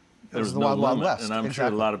 there was the no Wild Wild limit, West. and I'm sure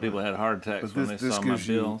a lot of people had heart attacks when they saw my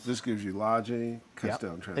bills. This gives you lodging, cuts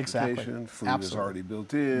down transportation, food is already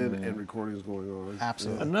built in, and recording is going on.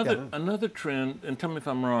 Absolutely. Another trend, and tell me if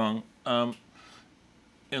I'm wrong.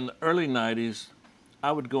 In the early '90s,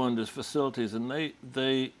 I would go into facilities, and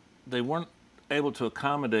they weren't able to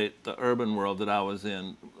accommodate the urban world that I was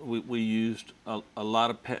in. We used a lot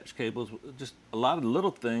of patch cables, just a lot of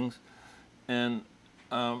little things, and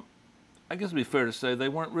I guess it'd be fair to say they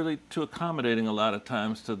weren't really too accommodating a lot of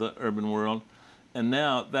times to the urban world, and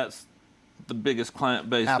now that's the biggest client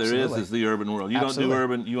base there is the urban world. You don't do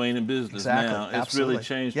urban, you ain't in business now. It's really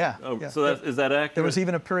changed. Yeah. So is that accurate? There was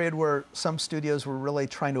even a period where some studios were really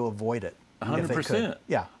trying to avoid it. 100%.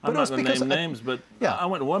 Yeah. I'm not going to name names, but I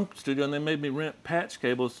went to one studio and they made me rent patch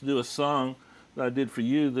cables to do a song that I did for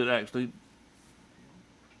you that actually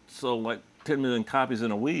sold like 10 million copies in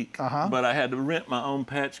a week. But I had to rent my own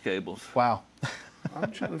patch cables. Wow.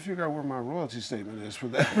 I'm trying to figure out where my royalty statement is for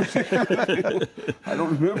that. I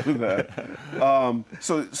don't remember that.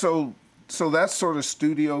 So that's sort of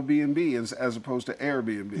studio B&B as opposed to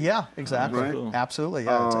Airbnb. Yeah, exactly. Right? Cool. Absolutely.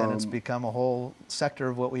 Yeah. And it's become a whole sector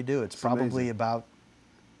of what we do. It's probably about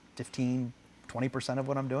 15, 20% of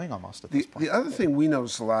what I'm doing almost at this point. The other thing we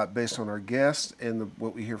notice a lot based on our guests and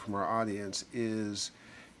what we hear from our audience is,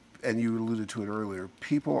 and you alluded to it earlier,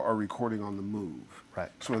 people are recording on the move.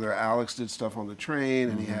 Right. So whether Alex did stuff on the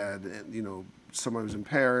train and he had, somebody was in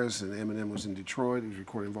Paris and Eminem was in Detroit, he was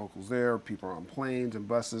recording vocals there, people are on planes and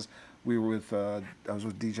buses. We were with, I was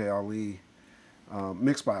with DJ Ali,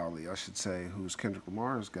 Mixed by Ali, I should say, who's Kendrick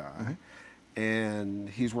Lamar's guy. And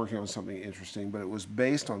he's working on something interesting, but it was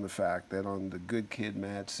based on the fact that on the Good Kid,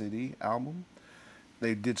 Mad City album,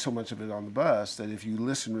 they did so much of it on the bus that if you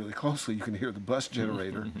listen really closely, you can hear the bus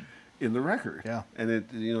generator in the record. Yeah. And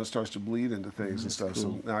it starts to bleed into things and stuff. Cool.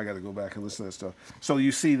 So now I got to go back and listen to that stuff. So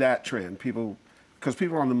you see that trend. Because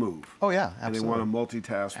people are on the move. Oh, yeah, absolutely. And they want to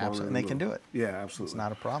multitask. Absolutely, and they can do it. Yeah, absolutely. It's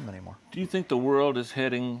not a problem anymore. Do you think the world is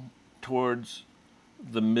heading towards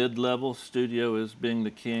the mid-level studio as being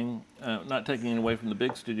the king? Not taking it away from the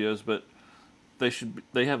big studios, but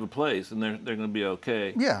they have a place and they're going to be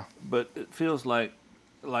okay. Yeah. But it feels like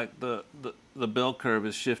the bell curve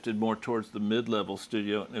has shifted more towards the mid-level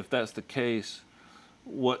studio. And if that's the case,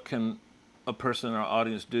 what can a person in our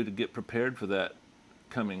audience do to get prepared for that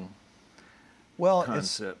coming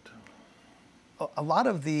concept? A lot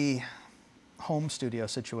of the home studio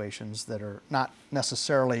situations that are not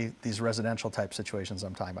necessarily these residential type situations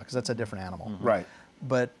I'm talking about, because that's a different animal. Right.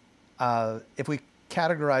 But if we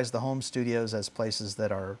categorize the home studios as places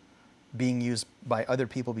that are being used by other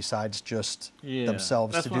people besides just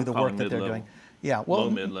themselves to do the work that they're doing. Yeah, well, low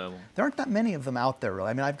mid-level. There aren't that many of them out there, really.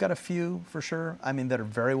 I mean, I've got a few for sure. I mean, that are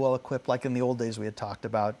very well equipped. Like in the old days, we had talked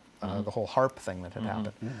about the whole harp thing that had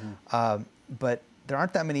happened. But there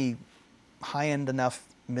aren't that many high-end enough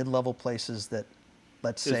mid-level places that,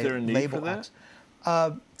 let's say, is there a need label for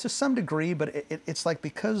that? To some degree, but it's like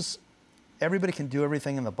because everybody can do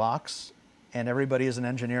everything in the box, and everybody is an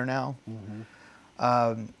engineer now.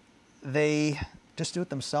 They just do it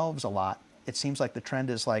themselves a lot. It seems like the trend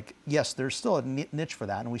is like, yes, there's still a niche for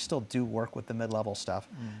that, and we still do work with the mid-level stuff.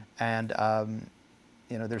 And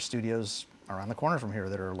there's studios around the corner from here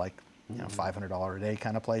that are like, $500 a day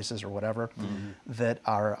kind of places or whatever that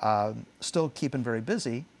are still keeping very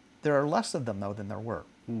busy. There are less of them though than there were,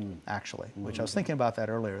 actually. Which I was thinking about that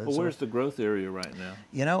earlier. Well, where's the growth area right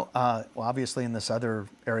now? Well, obviously in this other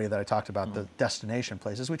area that I talked about, the destination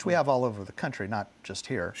places, which we have all over the country, not just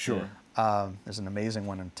here. Sure. There's an amazing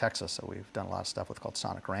one in Texas that we've done a lot of stuff with called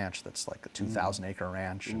Sonic Ranch. That's like a 2,000-acre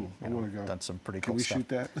ranch, and done some pretty cool stuff.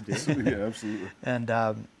 Can we shoot that? Yeah, absolutely.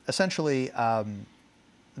 And essentially,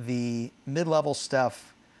 the mid-level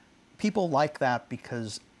stuff, people like that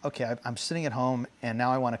because, okay, I'm sitting at home and now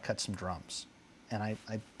I want to cut some drums. And I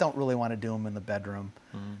don't really want to do them in the bedroom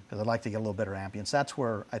because I'd like to get a little better ambience. That's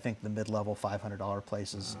where I think the mid-level $500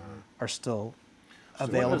 places are still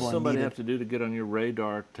available. What does somebody have to do to get on your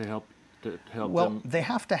radar to help them they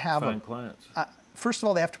have to have find clients? First of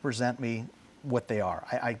all, they have to present me what they are.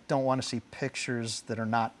 I don't want to see pictures that are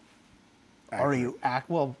not already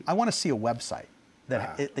well, I want to see a website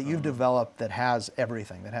that you've developed that has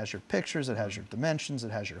everything, that has your pictures, it has your dimensions,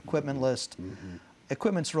 it has your equipment list.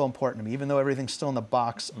 Equipment's real important to me, even though everything's still in the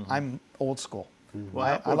box. I'm old school.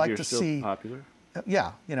 Well, I like to still see. Popular.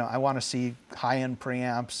 Yeah, you know, I want to see high-end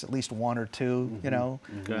preamps, at least one or two. You know,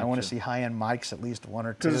 I want to see high-end mics, at least one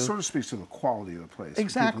or two. Because it sort of speaks to the quality of the place.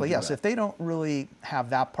 Exactly. Yes. If they don't really have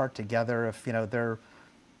that part together, if you know their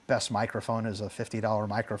best microphone is a $50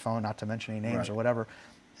 microphone, not to mention any names or whatever,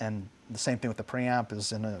 and the same thing with the preamp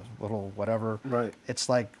is in a little whatever. Right. It's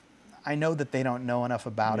like, I know that they don't know enough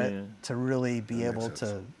about it to really be able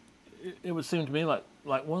to. It would seem to me like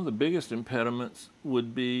one of the biggest impediments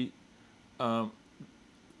would be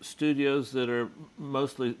studios that are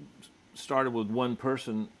mostly started with one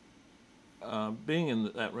person being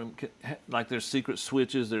in that room. Like there's secret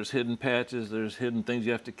switches, there's hidden patches, there's hidden things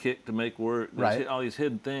you have to kick to make work. There's all these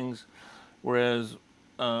hidden things. Whereas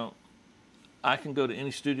I can go to any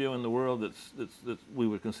studio in the world that we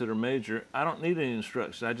would consider major. I don't need any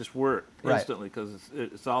instructions. I just work instantly because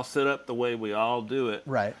it's all set up the way we all do it.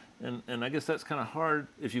 Right. And I guess that's kind of hard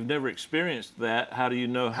if you've never experienced that. How do you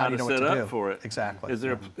know how to set up for it? Exactly. Is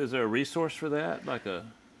there a resource for that, like a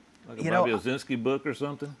Bobby Ozinski book or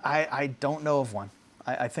something? I don't know of one.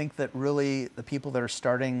 I think that really the people that are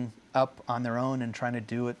starting up on their own and trying to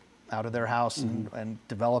do it out of their house and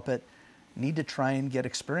develop it need to try and get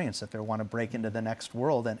experience if they want to break into the next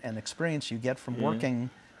world. And experience you get from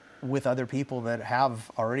working with other people that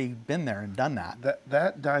have already been there and done that.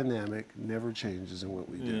 That dynamic never changes in what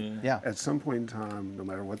we do. Yeah. At some point in time, no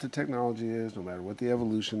matter what the technology is, no matter what the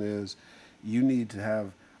evolution is, you need to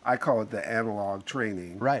have, I call it the analog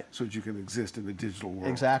training, so that you can exist in the digital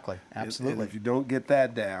world. Exactly. Absolutely. And if you don't get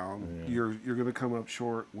that down, you're going to come up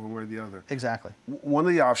short one way or the other. Exactly. One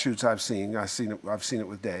of the offshoots I've seen it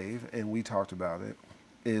with Dave, and we talked about it,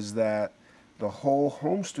 is that the whole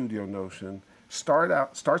home studio notion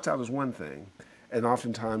starts out as one thing, and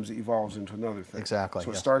oftentimes it evolves into another thing. Exactly.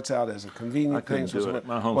 So it starts out as a convenient thing.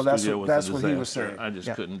 My home studio was that's a what disaster. he was saying. I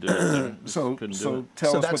just couldn't do it. So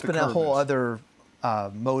tell us that's what the been a curve whole is. other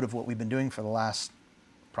mode of what we've been doing for the last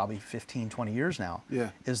probably 15, 20 years now.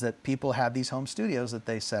 Is that people have these home studios that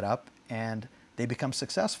they set up and they become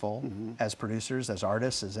successful as producers, as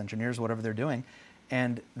artists, as engineers, whatever they're doing,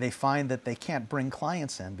 and they find that they can't bring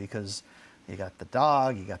clients in because you got the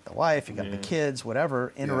dog, you got the wife, you got the kids,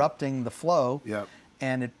 whatever, interrupting the flow,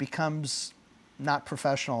 and it becomes not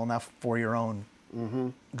professional enough for your own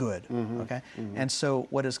good, okay? And so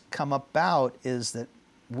what has come about is that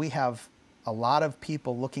we have a lot of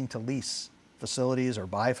people looking to lease facilities or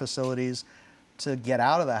buy facilities to get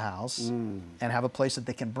out of the house and have a place that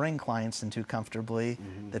they can bring clients into comfortably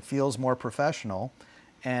that feels more professional.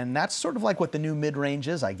 And that's sort of like what the new mid-range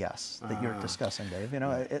is, I guess, that you're discussing, Dave. You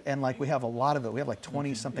know, and like we have a lot of it. We have like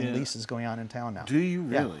 20-something leases going on in town now. Do you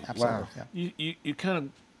really? Yeah, absolutely. Wow. Yeah. You kind of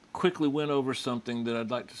quickly went over something that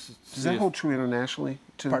I'd like to see. Does that hold true internationally,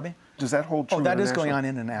 too? Pardon me? Does that hold true Oh, that is internationally?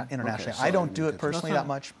 going on internationally. Okay, I don't so do it personally that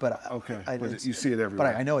much, but but you see it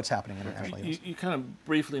everywhere. But I know it's happening internationally. You kind of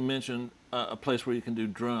briefly mentioned a place where you can do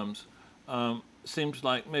drums. Seems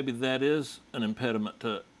like maybe that is an impediment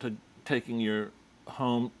to taking your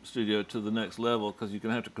home studio to the next level, because you're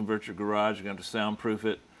going to have to convert your garage, you're going to have to soundproof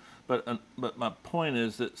it. But my point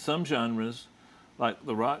is that some genres, like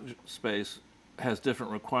the rock space, has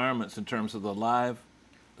different requirements in terms of the live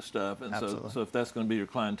stuff, and so if that's going to be your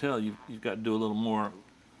clientele, you've got to do a little more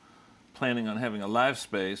planning on having a live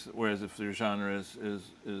space. Whereas if your genre is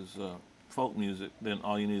folk music, then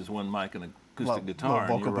all you need is one mic and an acoustic guitar,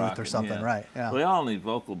 vocal and booth or something, right? Yeah. They all need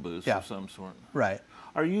vocal booths of some sort. Right.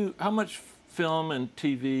 How much film and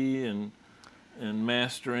TV and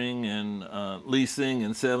mastering and leasing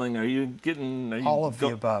and selling are you getting? All of the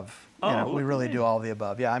above. You know, we really do all of the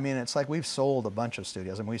above. Yeah, I mean, it's like we've sold a bunch of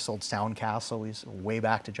studios. I mean, we sold Sound Castle, way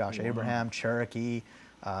back to Josh Abraham, Cherokee,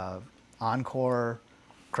 Encore,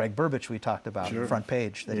 Craig Burbich we talked about, Front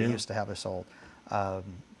Page, that he used to have us sold.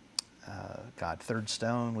 Third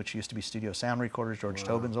Stone, which used to be Studio Sound Recorders, George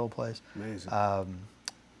Tobin's old place. Amazing.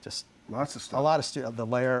 Just lots of stuff. A lot of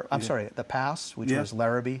the Pass, which was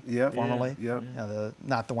Larrabee formerly.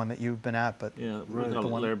 Not the one that you've been at, but the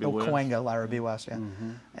one Cahuenga, Larrabee West,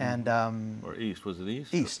 and or East, was it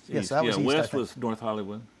East? East, yes, that was East. West was North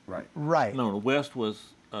Hollywood. Right. No, West was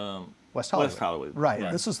West Hollywood. West Hollywood.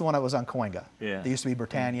 Right. This is the one that was on Cahuenga. Yeah. There used to be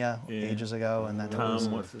Britannia ages ago, and then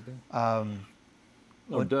what's his name?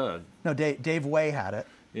 Doug. No, Dave Way had it.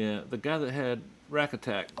 Yeah, the guy that had Rack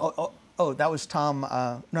Attack. Oh, that was Tom.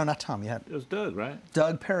 No, not Tom. It was Doug, right?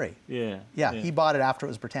 Doug Perry. Yeah. He bought it after it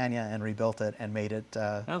was Britannia and rebuilt it and made it.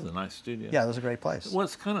 That was a nice studio. Yeah, it was a great place.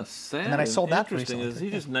 What's kind of sad and then I sold that interesting recently, is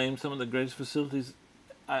he just named some of the greatest facilities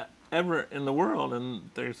ever in the world, and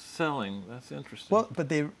they're selling. That's interesting. Well, but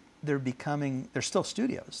they're still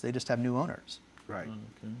studios. They just have new owners. Right.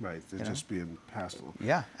 Okay. Right. They're just being passed along.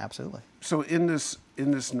 Yeah, absolutely. So in this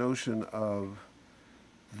notion of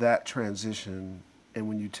that transition, and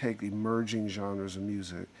when you take emerging genres of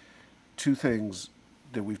music, two things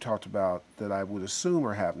that we've talked about that I would assume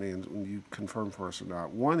are happening, and when you confirm for us or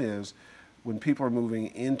not. One is when people are moving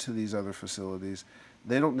into these other facilities,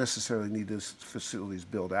 they don't necessarily need these facilities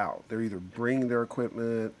built out. They're either bringing their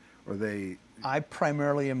equipment or they... I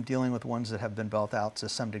primarily am dealing with ones that have been built out to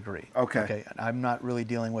some degree. Okay. I'm not really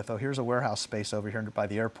dealing with, oh, here's a warehouse space over here by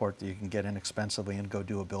the airport that you can get inexpensively and go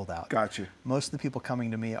do a build out. Gotcha. Most of the people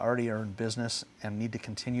coming to me already are in business and need to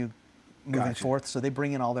continue moving forth, so they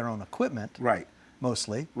bring in all their own equipment. Right.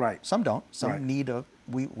 Mostly. Right. Some don't. Some Right. need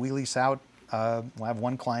we lease out. I have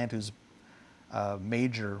one client who's a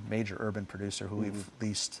major urban producer who we've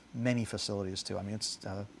leased many facilities to. I mean, it's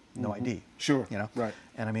no ID. Sure. You know. Right.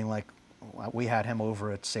 And I mean, like, we had him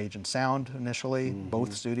over at Sage and Sound initially,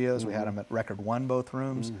 both studios. We had him at Record One, both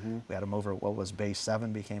rooms. We had him over at what was Bay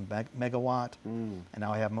 7, became Megawatt. And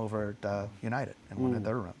now I have him over at United in one of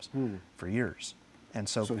their rooms for years. And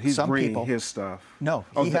so he's some bringing people, his stuff. No,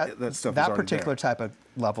 Oh, he that stuff is that already particular there. type of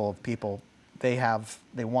level of people, they want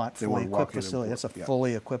fully want to walk equipped in and facility. work, It's a yeah.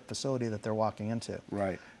 fully equipped facility that they're walking into.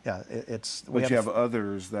 Right. Yeah, it's. we But you have have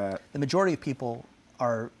others that... the majority of people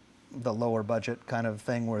are the lower budget kind of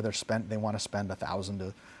thing where they want to spend $1,000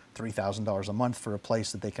 to $3,000 a month for a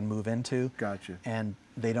place that they can move into. Gotcha. And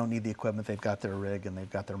they don't need the equipment. They've got their rig and they've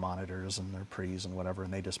got their monitors and their pre's and whatever,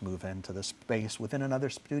 and they just move into the space within another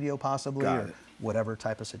studio possibly, Got or it. whatever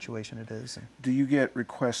type of situation it is. And, Do you get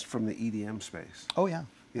requests from the EDM space? oh yeah,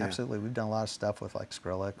 Yeah. absolutely. We've done a lot of stuff with like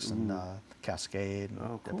Skrillex and Cascade and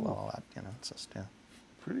Oh, cool. Diplo, all that. You know, it's just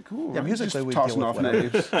Pretty cool. Yeah, right? musically just we tossing deal off with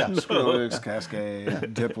whatever. names. Skrillex, Cascade,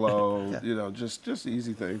 Diplo. Yeah. You know, just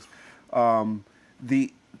easy things.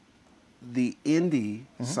 The indie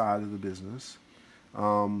side of the business,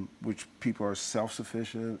 which people are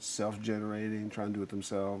self-sufficient, self-generating, trying to do it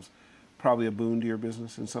themselves, probably a boon to your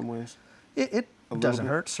business in some ways. It little doesn't bit?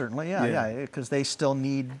 hurt, certainly. Yeah. Yeah, because they still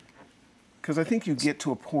need. Because I think you get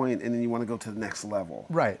to a point and then you want to go to the next level.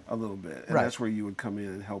 Right. A little bit. And Right. that's where you would come in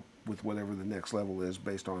and help with whatever the next level is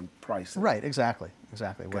based on pricing. Right, exactly.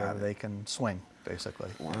 Whatever it. they can swing, basically.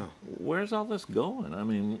 Wow. Where's all this going? I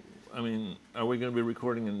mean, are we going to be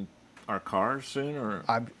recording in our cars soon, or?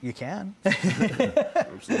 You can.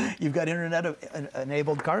 Absolutely. You've got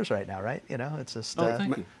internet-enabled cars right now, right? You know, it's just. Oh,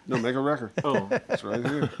 thank you. No, make a record. Oh, It's right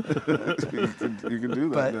here. you can do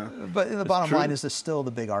that now. But the bottom true. line is that still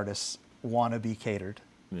the big artists want to be catered.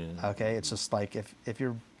 yeah. Okay, it's just like if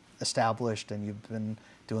you're established and you've been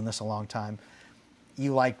doing this a long time,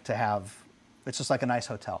 you like to have. It's just like a nice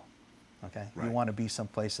hotel. Okay, Right. you want to be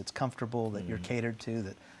someplace that's comfortable, that you're catered to,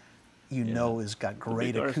 that you Yeah. know has got The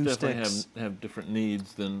great big artists acoustics. definitely have different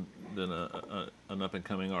needs than an up and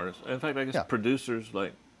coming artist. In fact, I guess Yeah. producers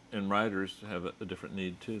and writers have a different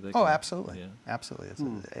need too. They Oh, can- absolutely, Yeah. absolutely.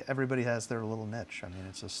 Everybody has their little niche. I mean,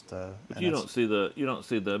 it's just. But and you that's- don't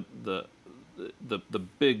see the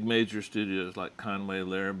big major studios like Conway,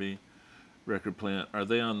 Larrabee, Record Plant. Are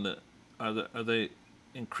they are they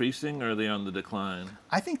increasing, or are they on the decline?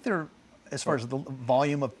 I think they're, as far as the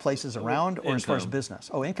volume of places around, or as far as Income. business.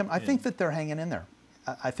 Oh, income. I think that they're hanging in there.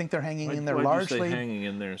 I think they're hanging in there Why'd largely. you say hanging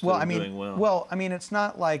in there instead Well, of I mean, doing well? I mean, it's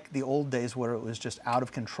not like the old days where it was just out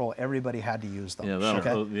of control. Everybody had to use them. Yeah, okay?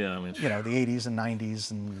 I mean, You know, the 80s and 90s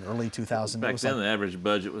and early 2000s. back it was then like, the average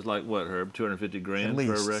budget was like what, Herb? 250 grand At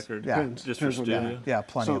for a least, record? yeah. Just for Depends on- studio? yeah,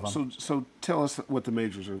 plenty of them. So tell us what the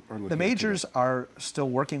majors are looking The at majors today. are still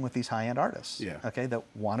working with these high-end artists. Yeah. Okay, that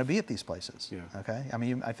want to be at these places. Yeah. Okay, I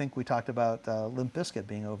mean, I think we talked about Limp Bizkit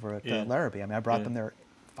being over at Yeah. Larrabee. I mean, I brought Yeah. them there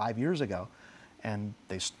 5 years ago, and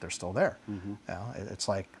they're still there. You know, it's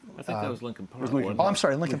like. I think that was Linkin Park. Linkin wasn't Oh, it? I'm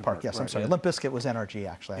sorry, Linkin Park. Yes, I'm right, sorry. yeah. Limp Bizkit was NRG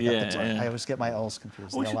actually. I got Yeah, the- yeah. I always get my L's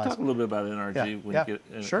confused. We the should Ls. talk a little bit about NRG when you get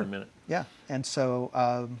in sure. a minute. Yeah, and so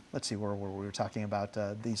let's see where we were talking about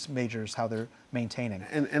these majors, how they're maintaining.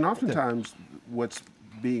 And oftentimes, what's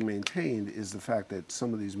being maintained is the fact that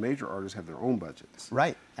some of these major artists have their own budgets.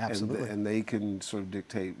 Right, And- absolutely. And they can sort of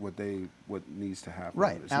dictate what needs to happen.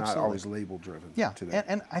 Right, It's absolutely. not always label driven Yeah, today.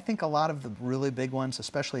 and I think a lot of the really big ones,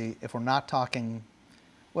 especially if we're not talking,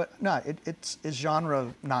 it's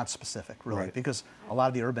genre not specific really, Right. because a lot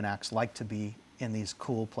of the urban acts like to be in these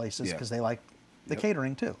cool places Yeah. because they like the Yep.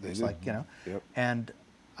 catering too. They It's do. like, you know, Yep. and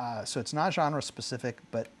so it's not genre specific,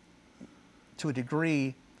 but to a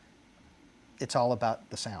degree, it's all about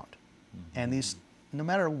the sound. And these, no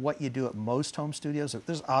matter what you do at most home studios,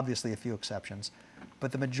 there's obviously a few exceptions,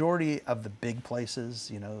 but the majority of the big places,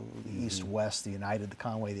 you know, the East, West, the United, the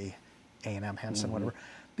Conway, the A&M, Henson, whatever,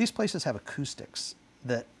 these places have acoustics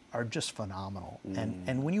that are just phenomenal.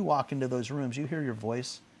 And when you walk into those rooms, you hear your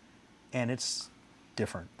voice, and it's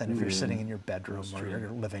different than if you're sitting in your bedroom or your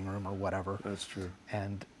living room or whatever. That's true.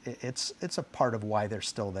 And it's a part of why they're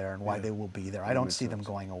still there and why they will be there. I don't see them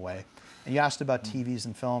going away. And you asked about TVs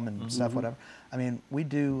and film and stuff, whatever. I mean, we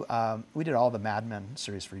did all the Mad Men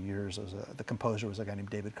series for years. The composer was a guy named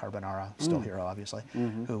David Carbonara, still here obviously,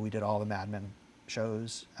 who we did all the Mad Men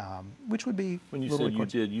shows, which would be. When you said you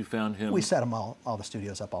did, you found him. We set him all the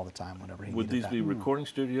studios up all the time whenever he Would needed these that. be recording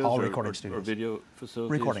studios? All or, recording or, studios. Or video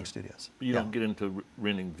facilities? Recording studios. But you don't get into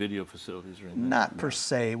renting video facilities or anything? Not per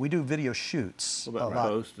se. We do video shoots. What about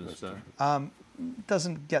post and stuff?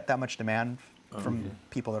 Doesn't get that much demand from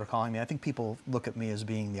people that are calling me. I think people look at me as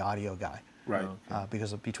being the audio guy. Right.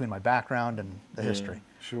 Because of between my background and the history.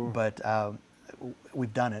 Sure. But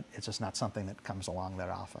we've done it. It's just not something that comes along that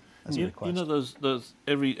often. As a request. You know those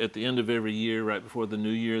at the end of every year, right before the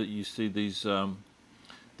new year, you see these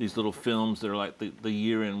little films that are like the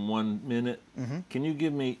year in 1 minute. Can you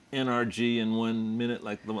give me NRG in 1 minute,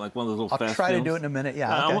 like one of those little fast films? I'll try to do it in a minute.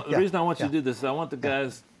 Yeah. The reason I want you to do this is I want the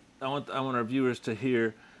guys, I want our viewers to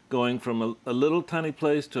hear going from a little tiny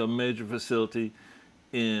place to a major facility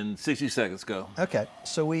in 60 seconds. Go. Okay.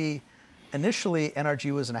 So initially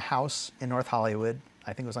NRG was in a house in North Hollywood.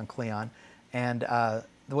 I think it was on Cleon, and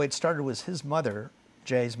the way it started was his mother,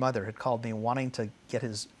 Jay's mother, had called me wanting to get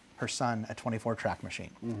her son a 24-track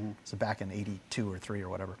machine. So back in '82 or '3 or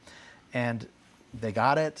whatever, and they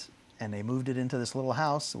got it and they moved it into this little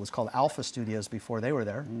house. It was called Alpha Studios before they were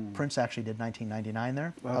there. Prince actually did 1999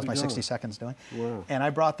 there. That was my 60 seconds doing. Wow. And I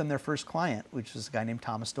brought them their first client, which was a guy named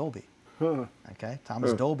Thomas Dolby. Okay,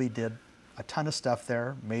 Thomas Dolby did a ton of stuff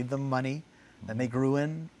there, made them money, then they grew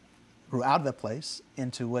out of the place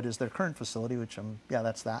into what is their current facility, which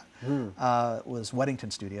that's that, was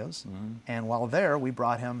Weddington Studios. And while there, we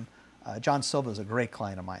brought him, John Silva is a great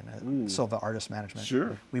client of mine, Silva Artist Management.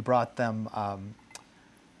 Sure. We brought them,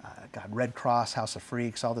 Red Cross, House of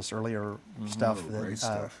Freaks, all this earlier stuff that great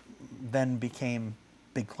stuff. then became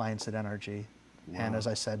big clients at NRG. And as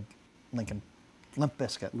I said, Limp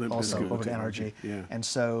Bizkit also over to NRG. Yeah. And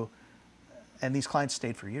so, and these clients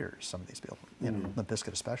stayed for years, some of these people, Limp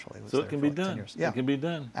Bizkit especially. Was So there it can for be like 10 done. years. Yeah. It can be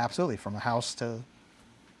done. Absolutely, from a house to...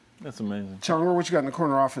 That's amazing. Chandler, what you got in the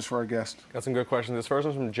corner office for our guest? Got some good questions. This first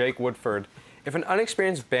one's from Jake Woodford. If an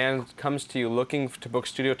unexperienced band comes to you looking to book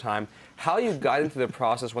studio time, how you guide them through the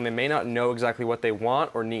process when they may not know exactly what they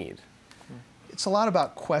want or need? It's a lot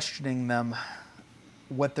about questioning them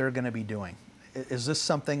what they're going to be doing. Is this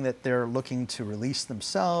something that they're looking to release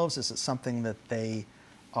themselves? Is it something that they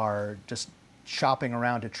are just shopping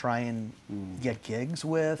around to try and get gigs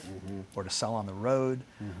with or to sell on the road?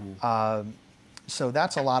 So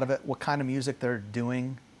that's a lot of it. What kind of music they're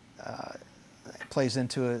doing plays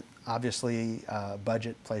into it. Obviously,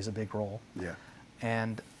 budget plays a big role. Yeah.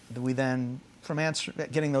 And we then, from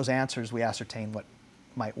getting those answers, we ascertain what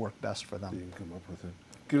might work best for them. You can come up with it.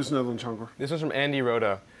 Give us another one, Chandler. This is from Andy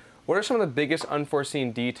Rhoda. What are some of the biggest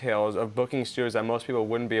unforeseen details of booking studios that most people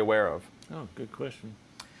wouldn't be aware of? Oh, good question.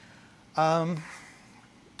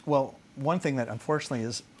 Well, one thing that unfortunately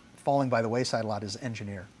is falling by the wayside a lot is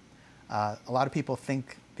engineer. A lot of people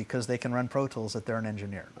think because they can run Pro Tools that they're an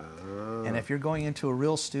engineer. And if you're going into a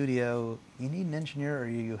real studio, you need an engineer or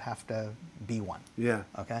you have to be one. Yeah.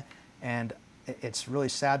 Okay? And it's really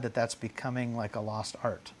sad that that's becoming like a lost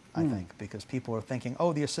art, I think, because people are thinking,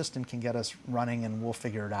 oh, the assistant can get us running and we'll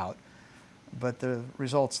figure it out. But the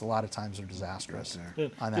results a lot of times are disastrous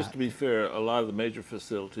on Just that. to be fair, a lot of the major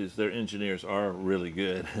facilities, their engineers are really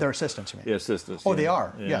good. They're assistants, you mean? Yeah, assistants. Oh, yeah. they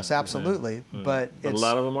are. Yeah, Yes, absolutely. yeah. But a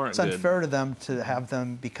lot of them aren't it's good. unfair to them to have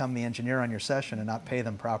them become the engineer on your session and not pay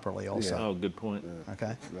them properly also. Oh, good point.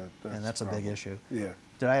 Okay? And that's a big issue. Yeah.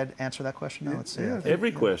 Did I answer that question? No, let's see. I think-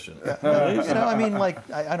 Every question. You know, I mean,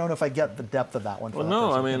 like, I don't know if I get the depth of that one. Well,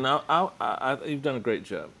 no, I mean, you've done a great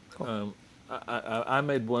job. Cool. I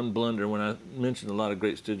made one blunder when I mentioned a lot of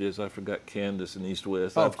great studios. I forgot Candace and East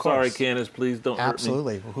West. Oh, I'm of course. sorry, Candace. Please don't hurt me.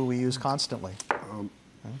 Absolutely, who we use constantly.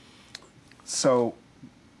 So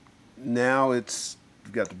now you've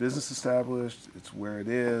got the business established, it's where it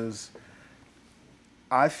is.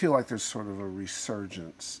 I feel like there's sort of a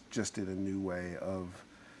resurgence just in a new way of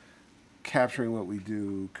capturing what we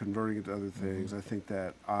do, converting it to other things. I think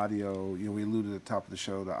that audio, we alluded at the top of the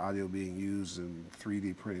show to audio being used in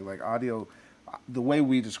 3D printing. Like audio, the way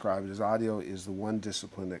we describe it is audio is the one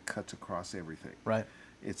discipline that cuts across everything. Right.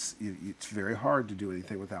 It's very hard to do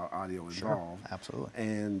anything without audio involved. Absolutely.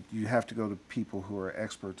 And you have to go to people who are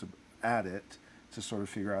experts at it to sort of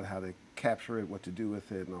figure out how to capture it, what to do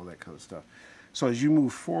with it, and all that kind of stuff. So as you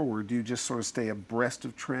move forward, do you just sort of stay abreast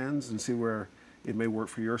of trends and see where it may work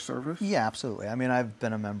for your service? Yeah, absolutely. I mean, I've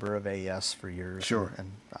been a member of AES for years. Sure.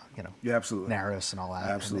 And you know, Yeah, absolutely. NARIS and all that.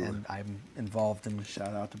 Absolutely. And I'm involved in.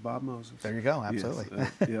 Shout out to Bob Moses. There you go. Absolutely.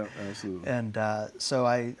 Yes, yeah, absolutely. And so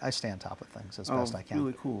I stay on top of things as best I can.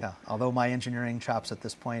 Really cool. Yeah. Although my engineering chops at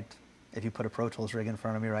this point, if you put a Pro Tools rig in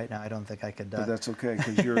front of me right now, I don't think I could. But that's okay,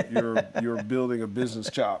 because you're building a business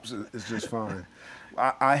chops. It's just fine.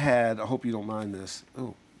 I hope you don't mind this.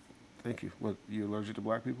 Oh, thank you. What, you allergic to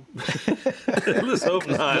black people? Let's hope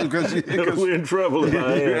not. Because we're in trouble if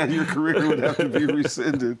I am. your career would have to be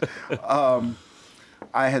rescinded.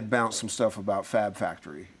 I had bounced some stuff about Fab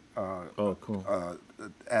Factory. Oh, cool.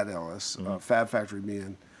 At Ellis. Fab Factory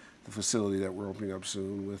being the facility that we're opening up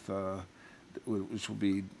soon with, which will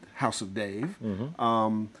be House of Dave.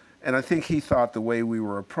 And I think he thought the way we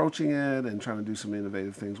were approaching it and trying to do some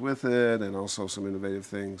innovative things with it, and also some innovative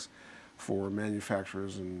things for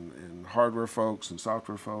manufacturers and hardware folks and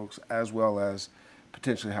software folks, as well as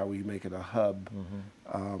potentially how we make it a hub.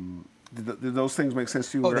 Did those things make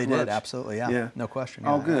sense to you? Oh, they much? did, absolutely, yeah. No question.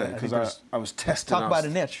 Oh, Yeah. good, because I was testing. Talk about a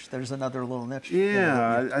niche. There's another little niche.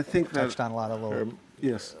 Yeah, I think that. Touched on a lot of little.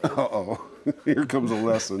 Yes. Uh-oh. Here comes a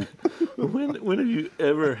lesson. When have you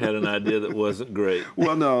ever had an idea that wasn't great?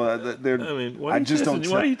 Well, no, I mean, why are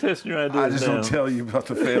you testing your ideas I just don't tell you about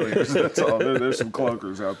the failures. That's all. There's some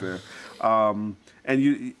clunkers out there. And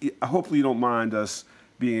you hopefully you don't mind us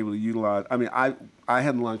being able to utilize. I mean, I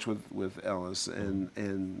had lunch with Ellis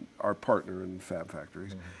and our partner in Fab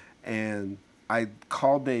Factories, and I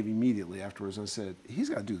called Dave immediately afterwards. I said, he's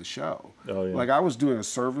got to do the show. Oh, yeah. Like, I was doing a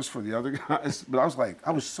service for the other guys, but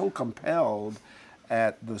I was so compelled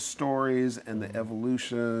at the stories and the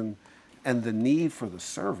evolution and the need for the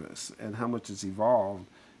service and how much it's evolved.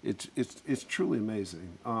 It's truly amazing.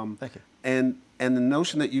 Thank you. And the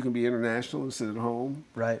notion that you can be international and sit at home,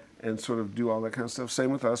 Right. and sort of do all that kind of stuff. Same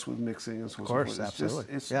with us with mixing and so on. Of course, absolutely.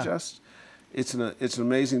 It's an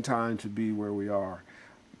amazing time to be where we are.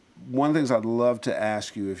 One of the things I'd love to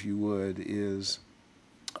ask you, if you would, is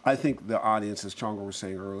I think the audience, as Chongo was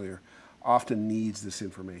saying earlier, often needs this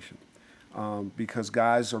information. Because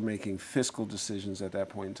guys are making fiscal decisions at that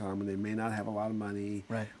point in time when they may not have a lot of money,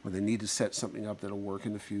 Right. or they need to set something up that'll work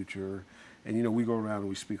in the future. And you know, we go around and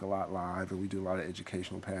we speak a lot live, and we do a lot of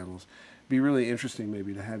educational panels. It'd be really interesting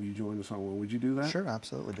maybe to have you join us on one. Would you do that? Sure,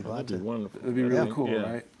 absolutely. Be glad That'd be to. wonderful. It'd be really Yeah. cool,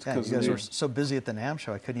 Yeah. right? Yeah, you guys were so busy at the NAMM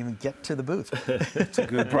show, I couldn't even get to the booth. It's a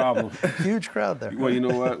good problem. Huge crowd there. Well, you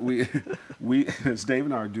know what? We as Dave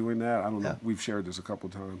and I are doing that, I don't know, Yeah. we've shared this a couple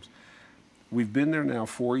of times. We've been there now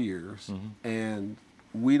 4 years, and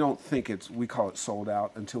we don't think we call it sold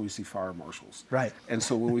out until we see fire marshals. Right. And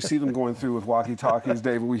so when we see them going through with walkie-talkies,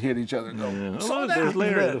 Dave, we hit each other and go, Yeah. sold There's out.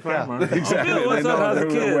 Larry at the fire marshal. Exactly. Oh, Bill, what's They up? know How's the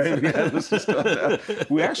they're kids? waving at us and stuff.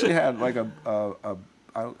 We actually had like I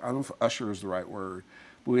don't know if usher is the right word,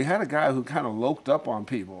 but we had a guy who kind of loked up on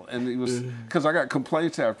people, and he was, because I got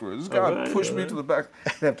complaints afterwards. This guy pushed me to the back.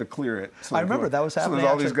 They have to clear it. So I remember that was happening. So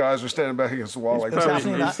all these guys were standing back against the wall like It was that.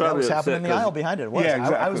 happening, he's that was probably happening in the upset aisle behind it. It was. Yeah,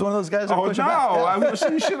 exactly. I was one of those guys that Oh, pushed no, it back. Yeah. I wish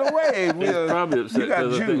you should have waved. He's probably upset You got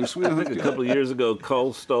because juice. I think a couple of years ago,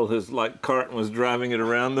 Cole stole his cart and was driving it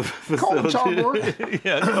around the Cole facility. Chalkworth?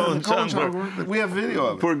 Yeah, Cole and Cole Chalkworth. Chalkworth. We have video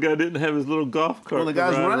of it. Poor guy didn't have his little golf cart. Well, the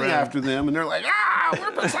guy's to ride running around. after them, and they're like,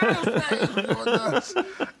 we're Pensado's place. We're doing this.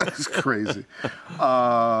 It's crazy.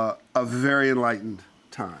 A very enlightened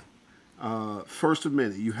time. First of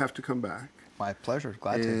many. You have to come back. My pleasure.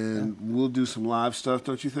 Glad to. And we'll do some live stuff,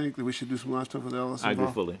 don't you think? That we should do some live stuff with Ellis I agree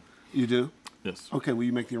involved? fully. You do? Yes. Okay, will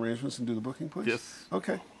you make the arrangements and do the booking, please? Yes.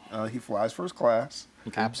 Okay. He flies first class.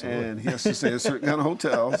 Absolutely. And he has to stay at certain kind of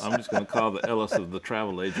hotels. I'm just going to call the Ellis of the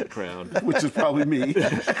travel agent crowd. Which is probably me.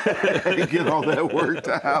 Get all that worked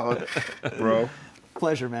out. Bro.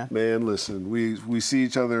 Pleasure, man. Man, listen, we see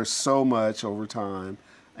each other so much over time,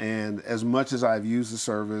 and as much as I've used the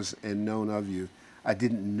service and known of you, I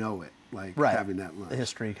didn't know it, like Right. having that lunch. The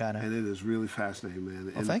history, kind of. And it is really fascinating, man.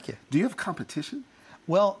 Well, And thank you. Do you have competition?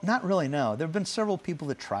 Well, not really, no. There have been several people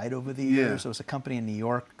that tried over the Yeah. years. There was a company in New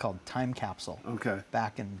York called Time Capsule. Okay.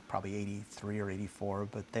 Back in probably 83 or 84,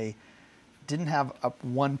 but they didn't have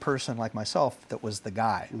one person like myself that was the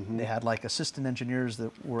guy. Mm-hmm. They had like assistant engineers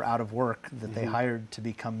that were out of work that they hired to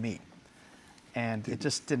become me. And it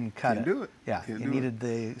just didn't cut Can't it. do it. Yeah, Can't you do needed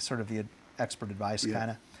the sort of the expert advice Yeah.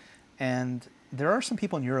 kind of. And there are some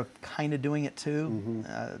people in Europe kind of doing it too,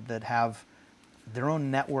 Mm-hmm. that have their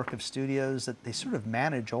own network of studios that they sort of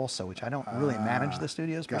manage also, which I don't really manage the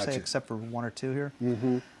studios per se, gotcha. except for one or two here.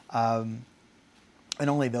 And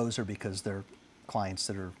only those are because they're clients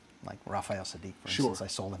that are like Raphael Sadiq, for Sure. instance. I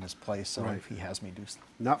sold him his place, so Right. if he has me do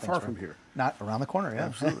Not things far for from him. here. Not around the corner, yeah.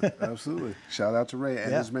 Absolutely, absolutely. Shout out to Ray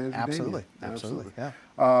and Yeah, his manager, absolutely, Damien. absolutely,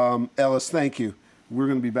 yeah. Ellis, thank you. We're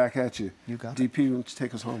going to be back at you. You got it. DP, why don't you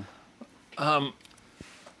take us home?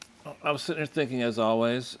 I was sitting here thinking, as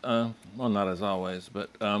always, well, not as always, but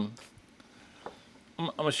I'm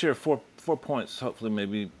going to share four points, hopefully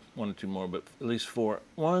maybe one or two more, but at least four.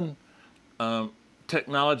 One,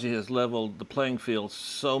 technology has leveled the playing field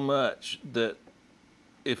so much that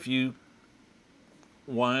if you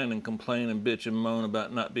whine and complain and bitch and moan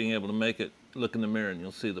about not being able to make it, look in the mirror and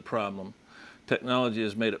you'll see the problem. Technology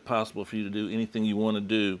has made it possible for you to do anything you want to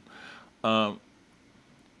do.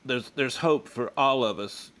 There's hope for all of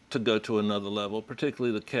us to go to another level,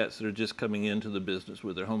 particularly the cats that are just coming into the business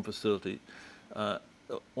with their home facility.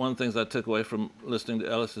 One of the things I took away from listening to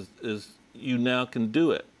Ellis is you now can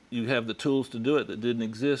do it. You have the tools to do it that didn't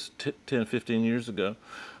exist 10, 15 years ago.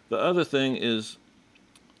 The other thing is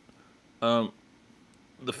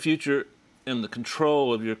the future and the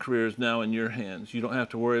control of your career is now in your hands. You don't have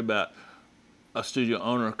to worry about a studio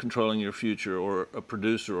owner controlling your future or a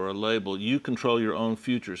producer or a label. You control your own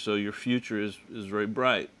future, so your future is very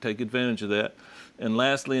bright. Take advantage of that. And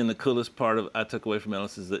lastly, and the coolest part of I took away from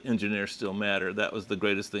Ellis is that engineers still matter. That was the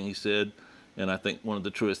greatest thing he said, and I think one of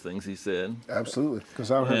the truest things he said. Absolutely,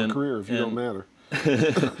 because I don't have a career if you don't matter.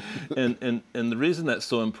 and the reason that's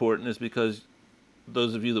so important is because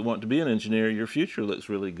those of you that want to be an engineer, your future looks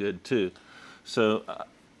really good too. So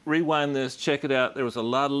rewind this, check it out. There was a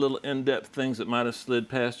lot of little in-depth things that might have slid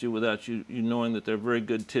past you without you knowing that they're very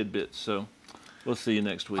good tidbits. So we'll see you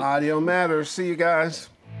next week. Audio matters. See you guys.